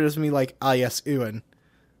 Another bit is me like, yes, Ewan.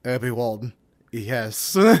 Obi-Wan. Yes.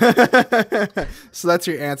 So that's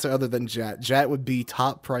your answer other than Jet. Jet would be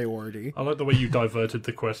top priority. I like the way you diverted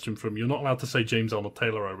the question from, you're not allowed to say James Arnold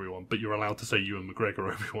Taylor everyone, but you're allowed to say Ewan McGregor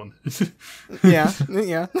everyone. Yeah.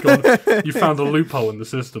 You found a loophole in the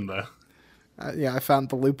system there. Yeah, I found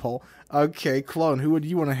the loophole. Okay, Clone, who would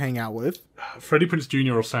you want to hang out with? Freddie Prinze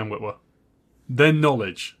Jr. or Sam Witwer. Their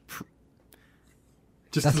knowledge.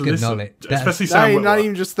 Just that's to good listen. knowledge. Especially Sam Witwer. Not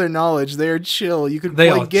even just their knowledge. They are chill. You could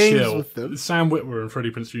play games with them. Sam Witwer and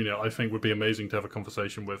Freddie Prinze Jr. I think would be amazing to have a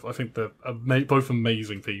conversation with. I think they're both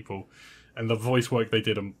amazing people. And the voice work they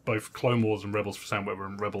did on both Clone Wars and Rebels for Sam Witwer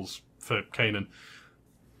and Rebels for Kanan,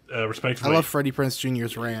 respectively. I love Freddie Prinze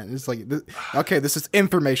Jr.'s rant. It's like, okay, this is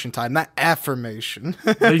information time, not affirmation.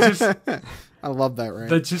 They just... I love that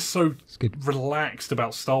rant. They're just so relaxed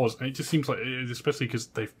about Star Wars, and it just seems like, especially because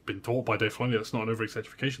they've been taught by Dave Filoni, that's not an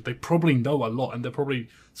over-exaggeration, they probably know a lot, and they're probably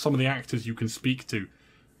some of the actors you can speak to,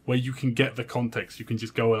 where you can get the context, you can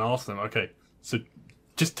just go and ask them, okay, so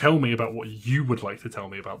just tell me about what you would like to tell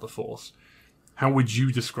me about the Force. How would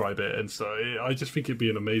you describe it? And so I just think it'd be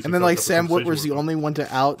an amazing... And then, like, Sam Witwer's the only one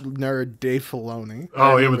to out-nerd Dave Filoni.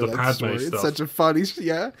 Oh, yeah, with the Padme stuff. It's such a funny...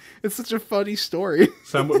 Yeah, it's such a funny story.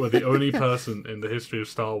 Sam Witwer, the only person in the history of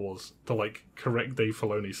Star Wars to, like, correct Dave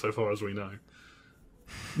Filoni so far as we know.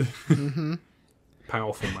 Mm-hmm.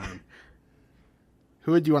 Powerful man.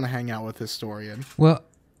 Who would you want to hang out with, historian? Well,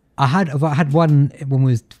 I had one when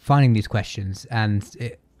we was finding these questions,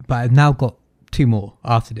 but I've now got 2 more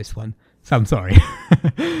after this one. So I'm sorry.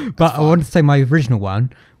 But I want to say my original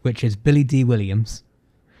one, which is Billy D. Williams.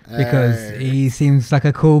 Because he seems like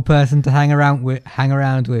a cool person to hang around with.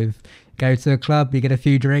 Go to a club, you get a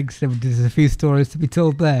few drinks, and there's a few stories to be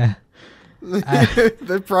told there.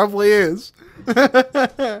 There probably is.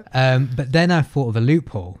 But then I thought of a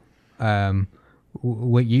loophole,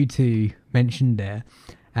 what you two mentioned there,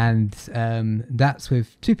 and that's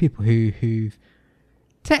with two people who've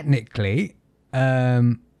technically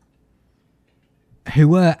who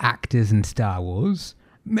were actors in Star Wars.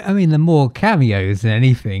 I mean, they're more cameos than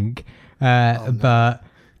anything. But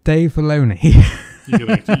Dave Filoni.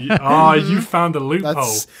 You found a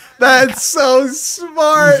loophole. That's so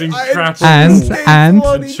smart. Using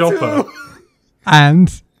and Chopper.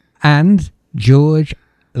 And George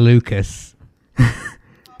Lucas.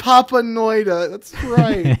 Papa Noida. That's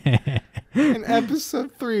right. In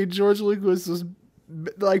episode 3, George Lucas was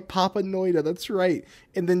like Papa Noida. That's right.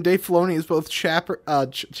 And then Dave Filoni is both Chopper.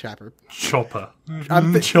 Chopper.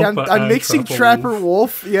 I'm mixing Trapper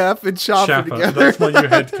Wolf. Yep, and Chopper together. That's my new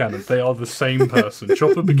headcanon. They are the same person.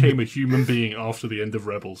 Chopper became a human being after the end of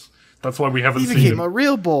Rebels. That's why we haven't seen him. He became a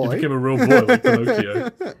real boy. He became a real boy like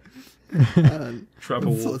Pinocchio. Trapper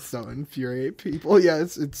Wolf. Let's not infuriate people. Yeah,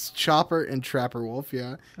 it's Chopper and Trapper Wolf.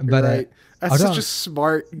 Yeah, but right. That's such a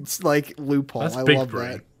smart loophole. That's I big love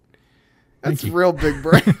brain. that. That's real big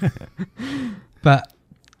brain. But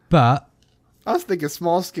I was thinking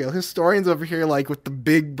small scale. Historians over here, with the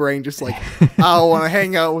big brain, just I want to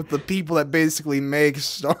hang out with the people that basically make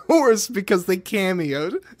Star Wars because they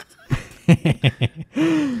cameoed.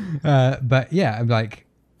 But yeah, I'm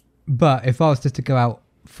but if I was just to go out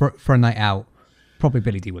for a night out, probably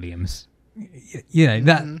Billy D. Williams.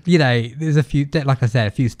 There's a few, like I said,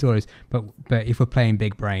 a few stories. But if we're playing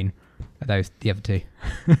big brain, those the other two.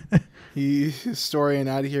 He's historian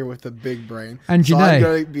out of here with the big brain. And I'm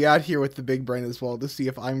going to be out here with the big brain as well to see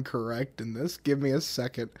if I'm correct in this. Give me a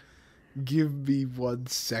second. Give me 1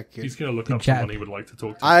 second. He's going to look up someone he would like to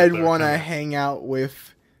talk to. I'd want to hang out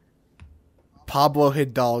with Pablo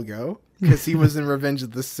Hidalgo because he was in Revenge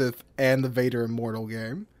of the Sith and the Vader Immortal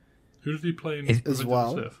game. Who did he play in Revenge of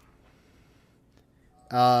the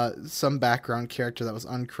Sith? Some background character that was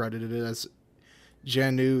uncredited as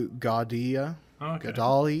Janu Gaudia. Okay.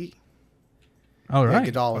 Gadali. Oh, right.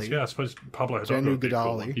 Yeah, Gadali. Yeah, I suppose Pablo Hidalgo Janu would be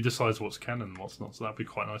cool. Gadali. He decides what's canon and what's not, so that'd be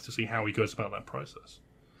quite nice to see how he goes about that process.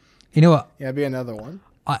 You know what? Yeah, it'd be another one.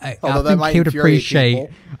 I think he would appreciate.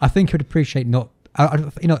 People. I think he would appreciate not.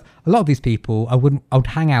 A lot of these people, I would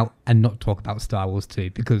hang out and not talk about Star Wars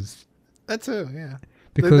too, because that too, yeah.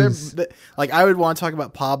 Because I would want to talk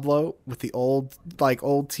about Pablo with the old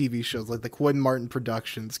TV shows, like the Quinn Martin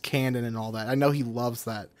Productions, Canon, and all that. I know he loves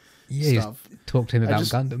that stuff. Talk to him about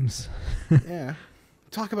Gundams. Yeah,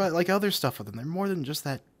 talk about other stuff with them. They're more than just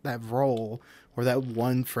that role or that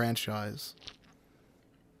one franchise.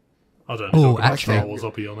 I don't know about Star Wars, I'll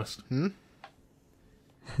be honest.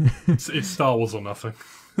 It's Star Wars or nothing.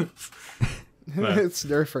 It's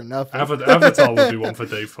Nerf or nothing. Avatar would be one for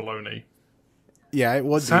Dave Filoni. Yeah, it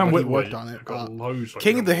would. Sam be, Witwer worked on it. Got loads.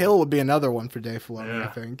 King of the Hill would be another one for Dave Filoni, I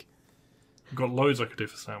think. Got loads I could do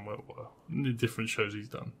for Sam Witwer. Different shows he's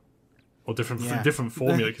done, or different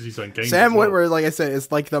formula because he's done games. Sam Witwer, like I said,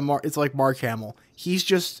 it's like it's like Mark Hamill. He's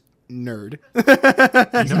just nerd.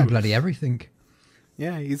 He's in bloody everything.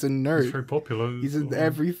 Yeah, he's a nerd. He's very popular. He's in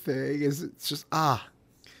everything. It's just I'm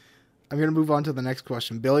gonna move on to the next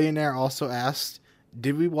question. Billionaire also asked,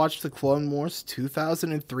 did we watch the Clone Wars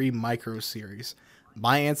 2003 micro series?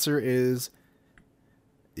 My answer is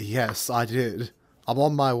yes, I did. I'm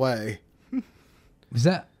on my way. Was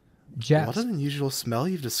that Jats? What an unusual smell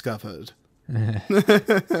you've discovered.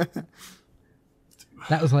 That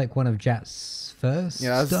was one of Jats' first.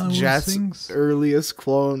 Yeah, that's Jats' earliest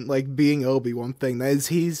clone, being Obi-Wan thing. That is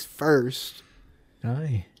his first.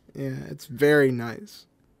 Aye. Yeah, it's very nice.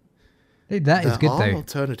 Hey, that is good, though.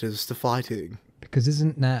 Alternatives to fighting. Because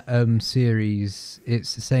isn't that series?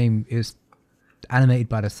 It's the same. It's animated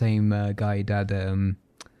by the same guy who did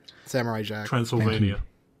Samurai Jack. Transylvania.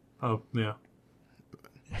 Oh yeah.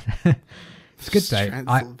 It's good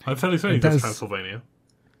though. I'm fairly certain he does Transylvania.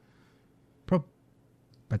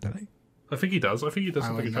 I don't know. I think he does. I think he does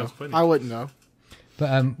something in Transylvania. I wouldn't know.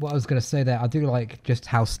 But what I was going to say there, I do like just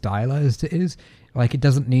how stylized it is. It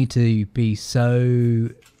doesn't need to be so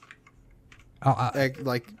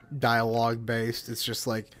dialogue based. It's just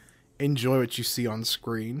enjoy what you see on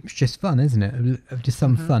screen. It's just fun, isn't it? Just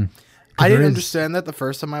some fun. I didn't understand that the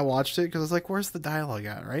first time I watched it because I was like, "Where's the dialogue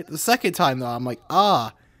at?" Right. The second time though, I'm like,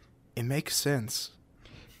 it makes sense.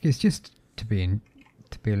 It's just to be a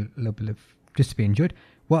little bit of just to be enjoyed.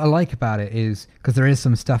 What I like about it is because there is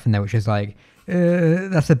some stuff in there which is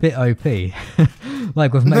that's a bit OP,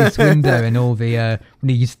 with Mace Windu and all the when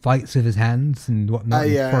he just fights with his hands and whatnot,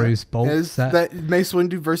 and throws bolts. That Mace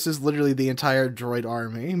Windu versus literally the entire droid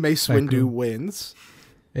army. Mace Windu wins.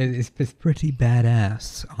 It's pretty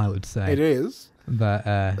badass, I would say. It is. But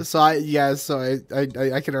I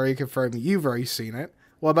can already confirm that you've already seen it.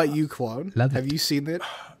 What about you, Clone? Love it. Have you seen it?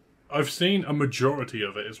 I've seen a majority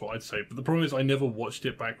of it, is what I'd say. But the problem is I never watched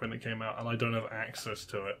it back when it came out, and I don't have access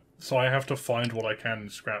to it. So I have to find what I can in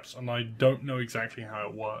scraps, and I don't know exactly how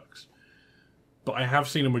it works. But I have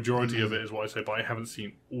seen a majority of it, is what I say, but I haven't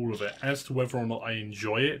seen all of it. As to whether or not I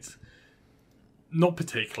enjoy it, not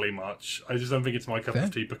particularly much. I just don't think it's my cup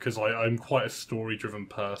of tea, because I'm quite a story-driven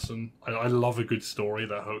person. I love a good story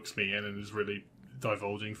that hooks me in and is really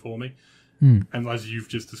divulging for me. And as you've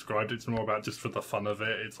just described, it's more about just for the fun of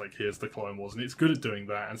it. It's like, here's the Clone Wars, and it's good at doing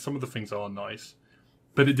that, and some of the things are nice,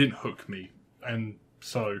 but it didn't hook me, and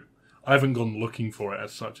so I haven't gone looking for it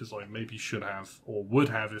as such as I maybe should have, or would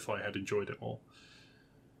have if I had enjoyed it more.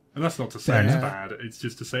 And that's not to say it's bad, it's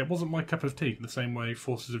just to say it wasn't my cup of tea, the same way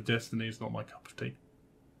Forces of Destiny is not my cup of tea.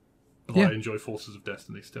 But I enjoy Forces of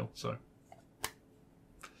Destiny still, so.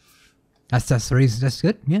 That's the reason. That's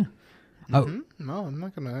good, yeah. No, I'm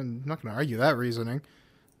not gonna argue that reasoning.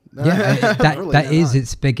 Yeah, Really that is not.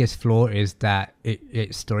 its biggest flaw, is that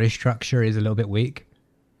its story structure is a little bit weak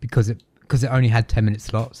because it only had 10-minute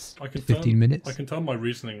slots, 15 minutes. I can turn my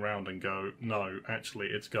reasoning round and go, no, actually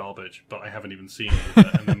it's garbage, but I haven't even seen all of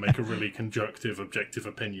it, and then make a really conjunctive, objective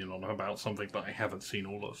opinion on about something that I haven't seen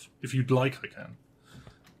all of. If you'd like, I can.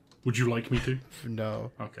 Would you like me to?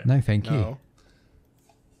 No. Okay. No, thank you. No.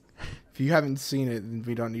 If you haven't seen it, then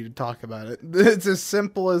we don't need to talk about it. It's as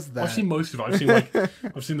simple as that. I've seen most of it.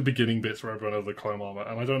 I've seen the beginning bits where everyone had the clone armor,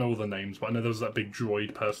 and I don't know all the names, but I know there was that big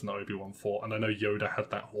droid person that Obi-Wan fought, and I know Yoda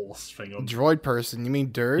had that horse thing on. Droid person, you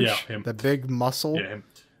mean Dirge? Yeah, him. The big muscle? Yeah, him.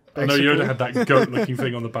 I know Yoda had that goat-looking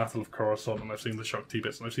thing on the Battle of Coruscant, and I've seen the Shock T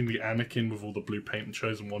bits, and I've seen the Anakin with all the blue paint and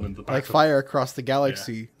Chosen One in the back. Like Fire Across the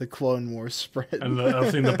Galaxy, the Clone Wars spread. And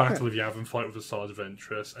I've seen the Battle of Yavin fight with the Sarge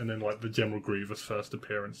Ventress, and then like the General Grievous first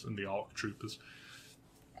appearance and the ARC Troopers.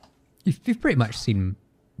 You've pretty much seen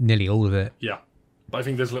nearly all of it. Yeah, but I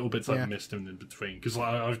think there's little bits I've missed in between, because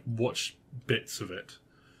I've watched bits of it,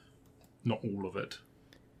 not all of it.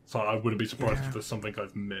 So I wouldn't be surprised if there's something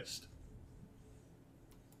I've missed.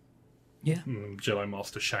 Yeah. Jedi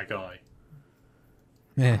Master Shagai.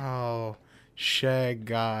 Yeah. Oh, Shag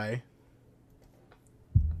Guy.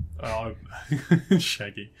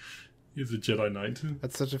 Shaggy. He's a Jedi Knight.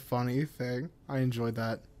 That's such a funny thing. I enjoyed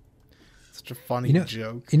that. Such a funny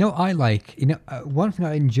joke. You know what I like? One thing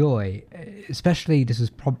I enjoy, especially this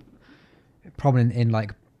is prominent in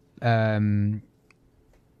like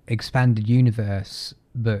expanded universe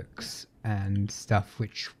books and stuff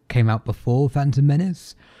which came out before Phantom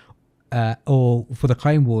Menace, or for the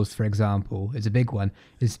Clone Wars, for example, is a big one,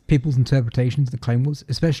 is people's interpretations of the Clone Wars,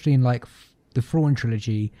 especially in like the Thrawn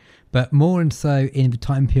trilogy, but more and so in the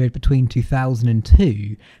time period between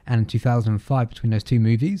 2002 and 2005, between those two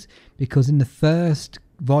movies, because in the first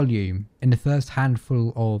volume, in the first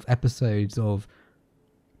handful of episodes of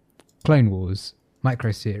Clone Wars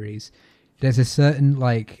micro-series, there's a certain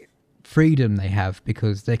like freedom they have,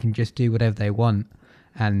 because they can just do whatever they want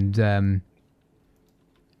and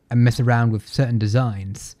mess around with certain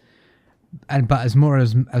designs. But as more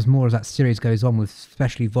as that series goes on, with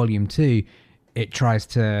especially Volume 2, it tries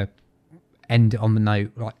to end it on the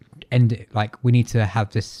note, like end it like we need to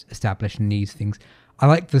have this established in these things. I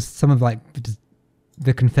like some of like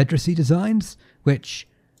the Confederacy designs, which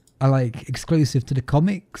are like exclusive to the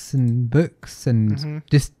comics and books and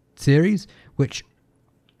this series, which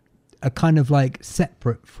are kind of like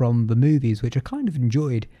separate from the movies, which I kind of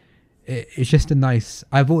enjoyed. It's just a nice.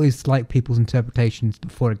 I've always liked people's interpretations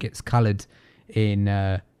before it gets coloured in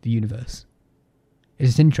the universe. It's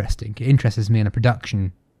just interesting. It interests me in a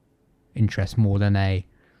production interest more than a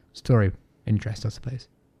story interest, I suppose.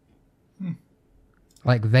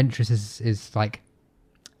 Like Ventress is like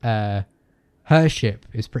her ship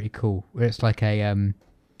is pretty cool, where it's like a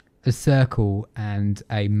circle and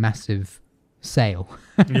a massive sail.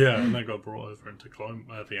 Yeah, and that got brought over into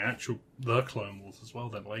the Clone Wars as well.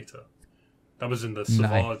 Then later, that was in the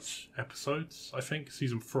Savage episodes, I think,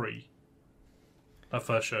 season 3. That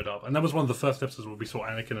first showed up, and that was one of the first episodes where we saw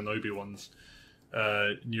Anakin and Obi-Wan's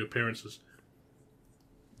new appearances.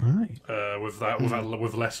 Right. With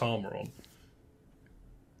less armor on.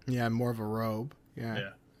 Yeah, more of a robe.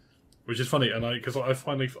 Yeah. Which is funny, and because I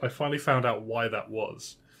finally found out why that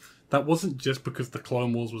was. That wasn't just because the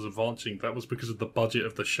Clone Wars was advancing. That was because of the budget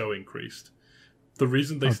of the show increased. The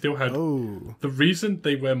reason they the reason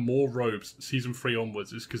they wear more robes season 3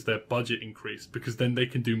 onwards is because their budget increased, because then they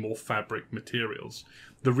can do more fabric materials.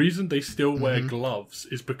 The reason they still wear gloves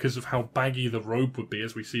is because of how baggy the robe would be,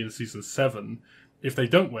 as we see in season 7, if they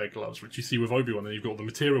don't wear gloves, which you see with Obi-Wan, and you've got all the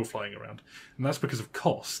material flying around. And that's because of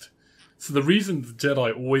cost. So the reason the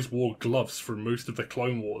Jedi always wore gloves for most of the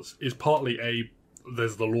Clone Wars is partly A,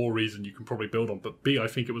 there's the lore reason you can probably build on, but B, I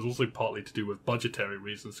think it was also partly to do with budgetary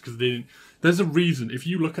reasons, because there's a reason, if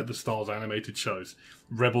you look at the Star Wars animated shows,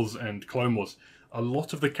 Rebels and Clone Wars, a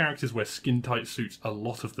lot of the characters wear skin-tight suits a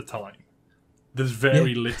lot of the time. There's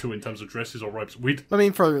very little in terms of dresses or robes. I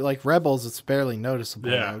mean, for like Rebels, it's barely noticeable,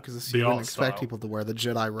 Yeah, because the you wouldn't art expect style. people to wear the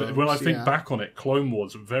Jedi robes. But when I think back on it, Clone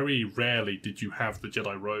Wars, very rarely did you have the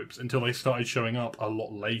Jedi robes until they started showing up a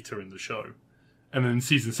lot later in the show. And then in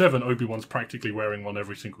Season 7, Obi-Wan's practically wearing one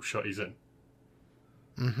every single shot he's in.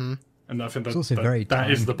 Mm-hmm. And I think It's also very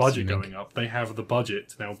that is the budget time-consuming. going up. They have the budget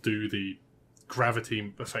to now do the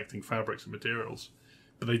gravity-affecting fabrics and materials.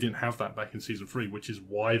 But they didn't have that back in Season 3, which is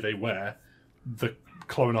why they wear the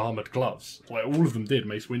clone armored gloves. Like, all of them did.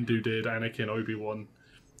 Mace Windu did, Anakin, Obi-Wan,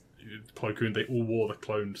 Plo Koon, they all wore the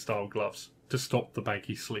clone-style gloves to stop the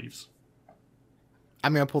baggy sleeves.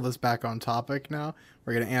 I'm going to pull this back on topic now.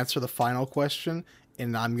 We're going to answer the final question,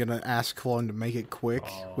 and I'm going to ask Clone to make it quick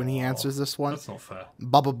when he answers this one. That's not fair.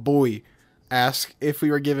 Baba Booey asks, if we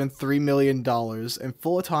were given $3 million and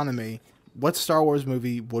full autonomy, what Star Wars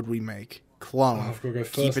movie would we make? Clone. I've got to go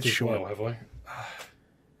first Keep it as short. well, have I?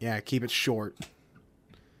 Yeah, keep it short.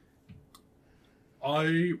 I'll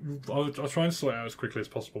try and sort it out as quickly as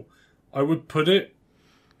possible. I would put it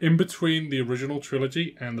in between the original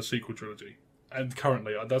trilogy and the sequel trilogy. And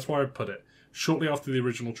currently, that's where I'd put it. Shortly after the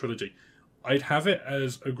original trilogy. I'd have it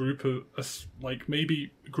as a group of,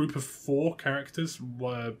 maybe a group of 4 characters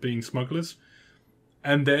being smugglers.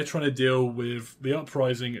 And they're trying to deal with the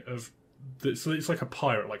uprising of... So it's like a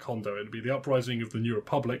pirate, like Hondo. It'd be the uprising of the New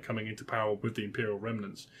Republic coming into power with the Imperial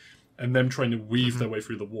remnants. And them trying to weave their way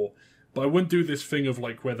through the war. But I wouldn't do this thing of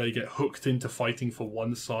like where they get hooked into fighting for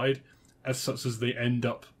one side, as such as they end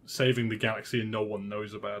up saving the galaxy and no one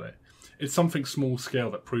knows about it. It's something small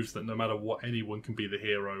scale that proves that no matter what, anyone can be the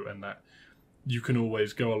hero, and that you can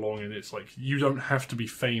always go along, and it's like, you don't have to be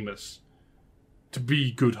famous to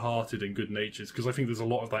be good-hearted and good-natured, because I think there's a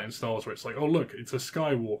lot of that in Star Wars where it's like, oh look, it's a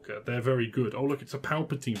Skywalker, they're very good. Oh look, it's a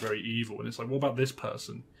Palpatine, very evil. And it's like, what about this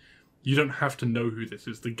person? You don't have to know who this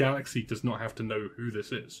is. The galaxy does not have to know who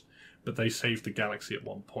this is. But they saved the galaxy at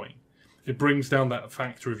one point. It brings down that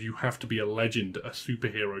factor of you have to be a legend, a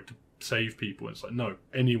superhero to save people. It's like, no,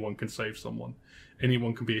 anyone can save someone.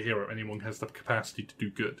 Anyone can be a hero. Anyone has the capacity to do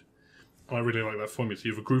good. And I really like that formula. So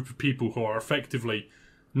you have a group of people who are effectively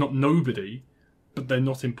not nobody, but they're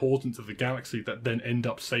not important to the galaxy, that then end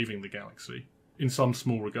up saving the galaxy in some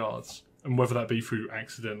small regards. And whether that be through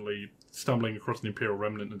accidentally stumbling across an Imperial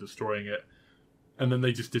remnant and destroying it, and then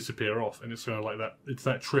they just disappear off. And it's kind of like that. It's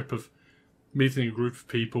that trip of meeting a group of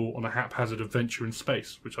people on a haphazard adventure in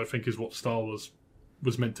space, which I think is what Star Wars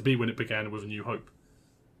was meant to be when it began with A New Hope.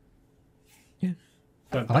 Yeah.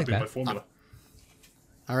 That'd I like be that. my formula.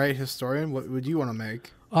 All right, historian, what would you want to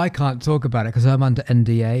make? I can't talk about it because I'm under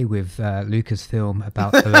NDA with Lucasfilm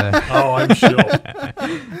about the... Oh, I'm sure.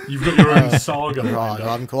 You've got your own saga lined Right, up.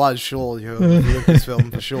 I'm quite sure you're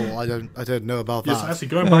Lucasfilm for sure. I don't know about Yes, that. actually,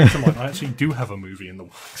 going back to mine, I actually do have a movie in the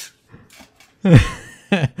works.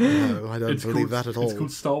 No, I don't believe that at all. It's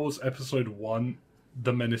called Star Wars Episode 1,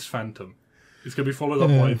 The Menace Phantom. It's going to be followed up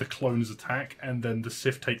by The Clones Attack, and then The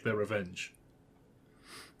Sith Take Their Revenge.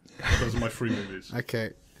 Those are my 3 movies.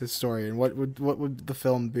 Okay, historian, what would the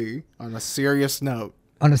film be on a serious note?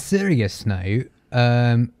 On a serious note,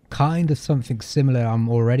 kind of something similar I'm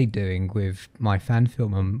already doing with my fan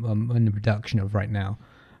film I'm in the production of right now.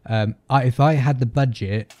 If I had the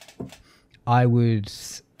budget, I would...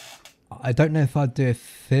 I don't know if I'd do a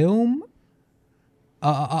film.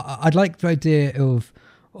 I'd like the idea of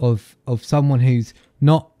someone who's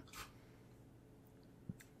not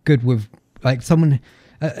good with, like, someone...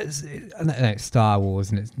 I don't know, Star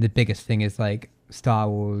Wars, and it's the biggest thing is like Star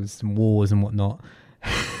Wars and wars and whatnot.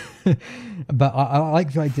 But I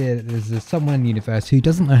like the idea that there's someone in the universe who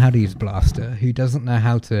doesn't know how to use a blaster, who doesn't know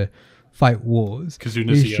how to fight wars. Kazuna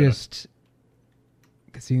who's Sierra. just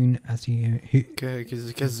Kazuna who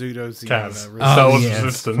Kazuto Kaz. Ziona. Star Wars yes,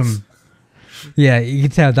 Resistance. yeah, you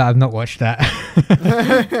can tell that I've not watched that.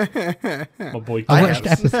 My boy I Kaz. watched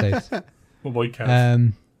episodes. My boy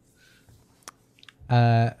Kaz.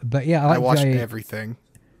 But yeah, I I like watched the idea everything.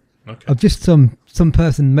 Okay. of just some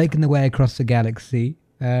person making their way across the galaxy,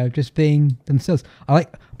 just being themselves. I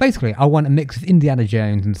want a mix of Indiana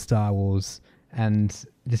Jones and Star Wars, and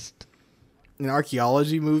just An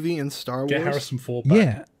archaeology movie in Star Wars. Get Harrison Ford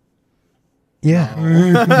back. yeah.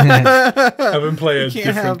 Have him play a You can't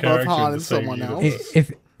different have both character Han in the and same someone universe.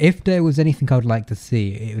 else. if there was anything I would like to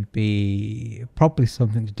see, it would be probably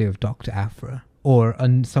something to do with Dr. Aphra or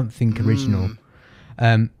something original.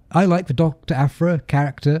 I like the Dr. Aphra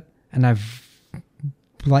character, and I've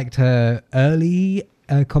liked her early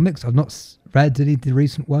comics. I've not read any of the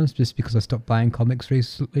recent ones just because I stopped buying comics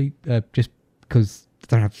recently, just because I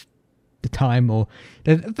don't have the time, or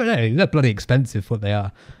they're bloody expensive what they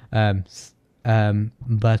are. But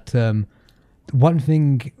one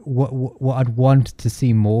thing what I'd want to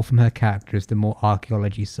see more from her character is the more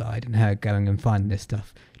archaeology side and her going and finding this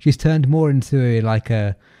stuff. She's turned more into like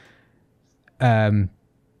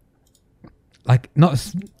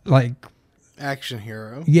not like action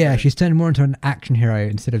hero. Yeah, right? she's turned more into an action hero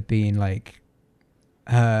instead of being like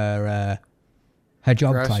her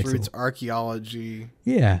job title. Grassroots archaeology.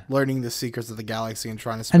 Yeah, learning the secrets of the galaxy and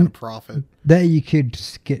trying to spend a profit. There you could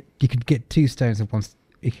get two stones of one.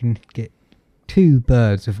 You can get two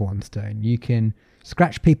birds with one stone. You can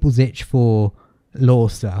scratch people's itch for lore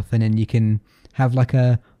stuff, and then you can have like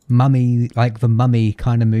a mummy, like the Mummy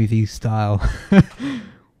kind of movie style.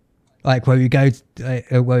 Like where we go,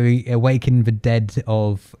 where we awaken the dead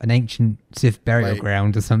of an ancient Sith burial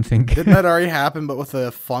ground or something. Didn't that already happen, but with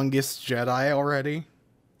a fungus Jedi already?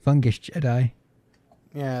 Fungus Jedi?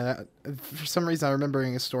 Yeah, for some reason I'm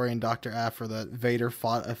remembering a story in Dr. Aphra that Vader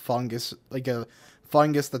fought a fungus, like a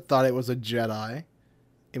fungus that thought it was a Jedi.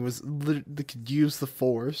 It was that could use the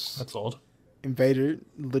Force. That's odd. And Vader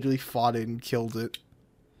literally fought it and killed it.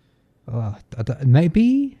 Oh,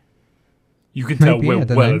 maybe... You can tell Maybe, we're I well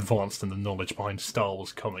don't know. advanced in the knowledge behind Star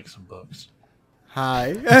Wars comics and books.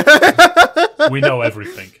 Hi. We know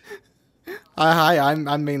everything. Hi,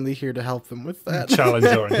 I'm mainly here to help them with that. Challenge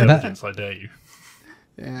our intelligence, I dare you.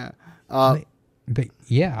 Yeah. But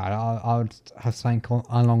yeah, I would have something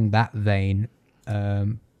along that vein.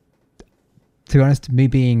 To be honest, me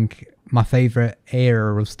being my favourite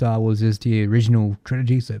era of Star Wars is the original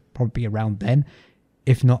trilogy, so probably around then,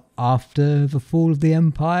 if not after the fall of the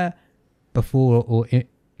Empire. Before or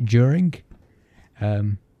during,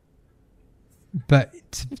 but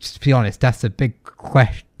to be honest, that's a big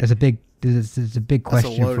question. There's a big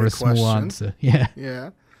question for a small answer. Yeah,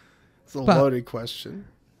 yeah, it's a loaded question.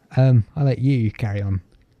 I'll let you carry on.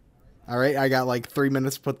 All right, I got like 3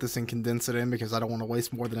 minutes to put this and condense it in because I don't want to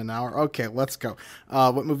waste more than an hour. Okay, let's go.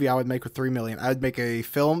 What movie I would make with $3 million? I would make a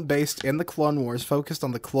film based in the Clone Wars, focused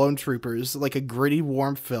on the clone troopers, like a gritty,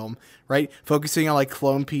 warm film, right? Focusing on like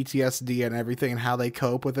clone PTSD and everything and how they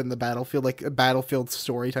cope with it in the battlefield, like a battlefield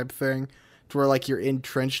story type thing, to where like you're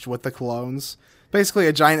entrenched with the clones. Basically,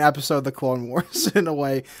 a giant episode of the Clone Wars in a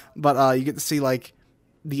way, but you get to see like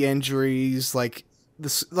the injuries, like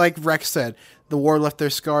this, like Rex said. The war left their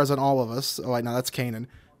scars on all of us. Oh, wait, no, that's Kanan.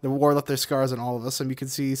 The war left their scars on all of us. Some you can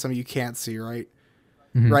see, some you can't see, right?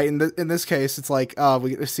 Mm-hmm. Right. In this case, it's like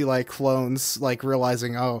we get to see like clones like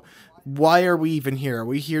realizing, oh, why are we even here? Are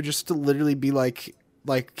we here just to literally be like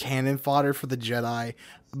cannon fodder for the Jedi?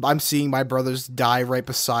 I'm seeing my brothers die right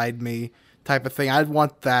beside me, type of thing. I'd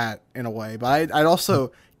want that in a way, but I'd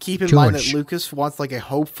also keep in mind that Lucas wants like a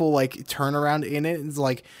hopeful like turnaround in it. It's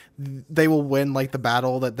like they will win like the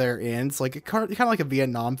battle that they're in. It's like kind of like a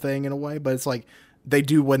Vietnam thing in a way, but it's like they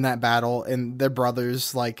do win that battle, and their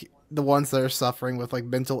brothers, like the ones that are suffering with like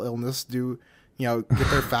mental illness, do get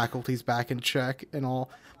their faculties back in check and all.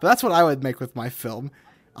 But that's what I would make with my film.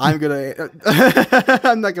 I'm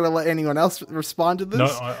not gonna let anyone else respond to this.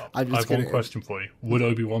 No, I have one question for you. Would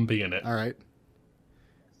Obi-Wan be in it? All right.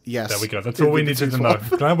 Yes. There we go. That's all we needed to know.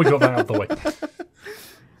 Glad we got that out of the way.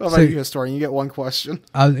 What about you, historian? You get one question.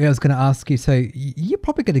 I was going to ask you. So you're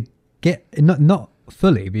probably going to get not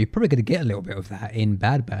fully, but you're probably going to get a little bit of that in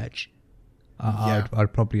Bad Batch. Yeah.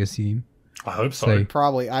 I'd probably assume. I hope so.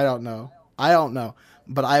 Probably. I don't know.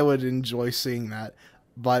 But I would enjoy seeing that.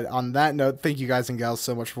 But on that note, thank you guys and gals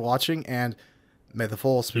so much for watching, and may the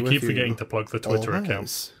Force be with you. You keep forgetting to plug the Twitter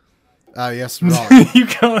account. Yes, wrong. You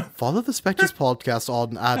can't. Follow the Spectres podcast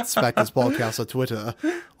on @Spectres podcast on Twitter.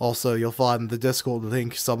 Also, you'll find the Discord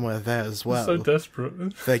link somewhere there as well. So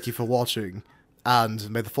desperate. Thank you for watching, and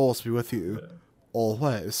may the Force be with you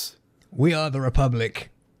always. We are the Republic.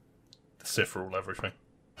 The Sith rule everything.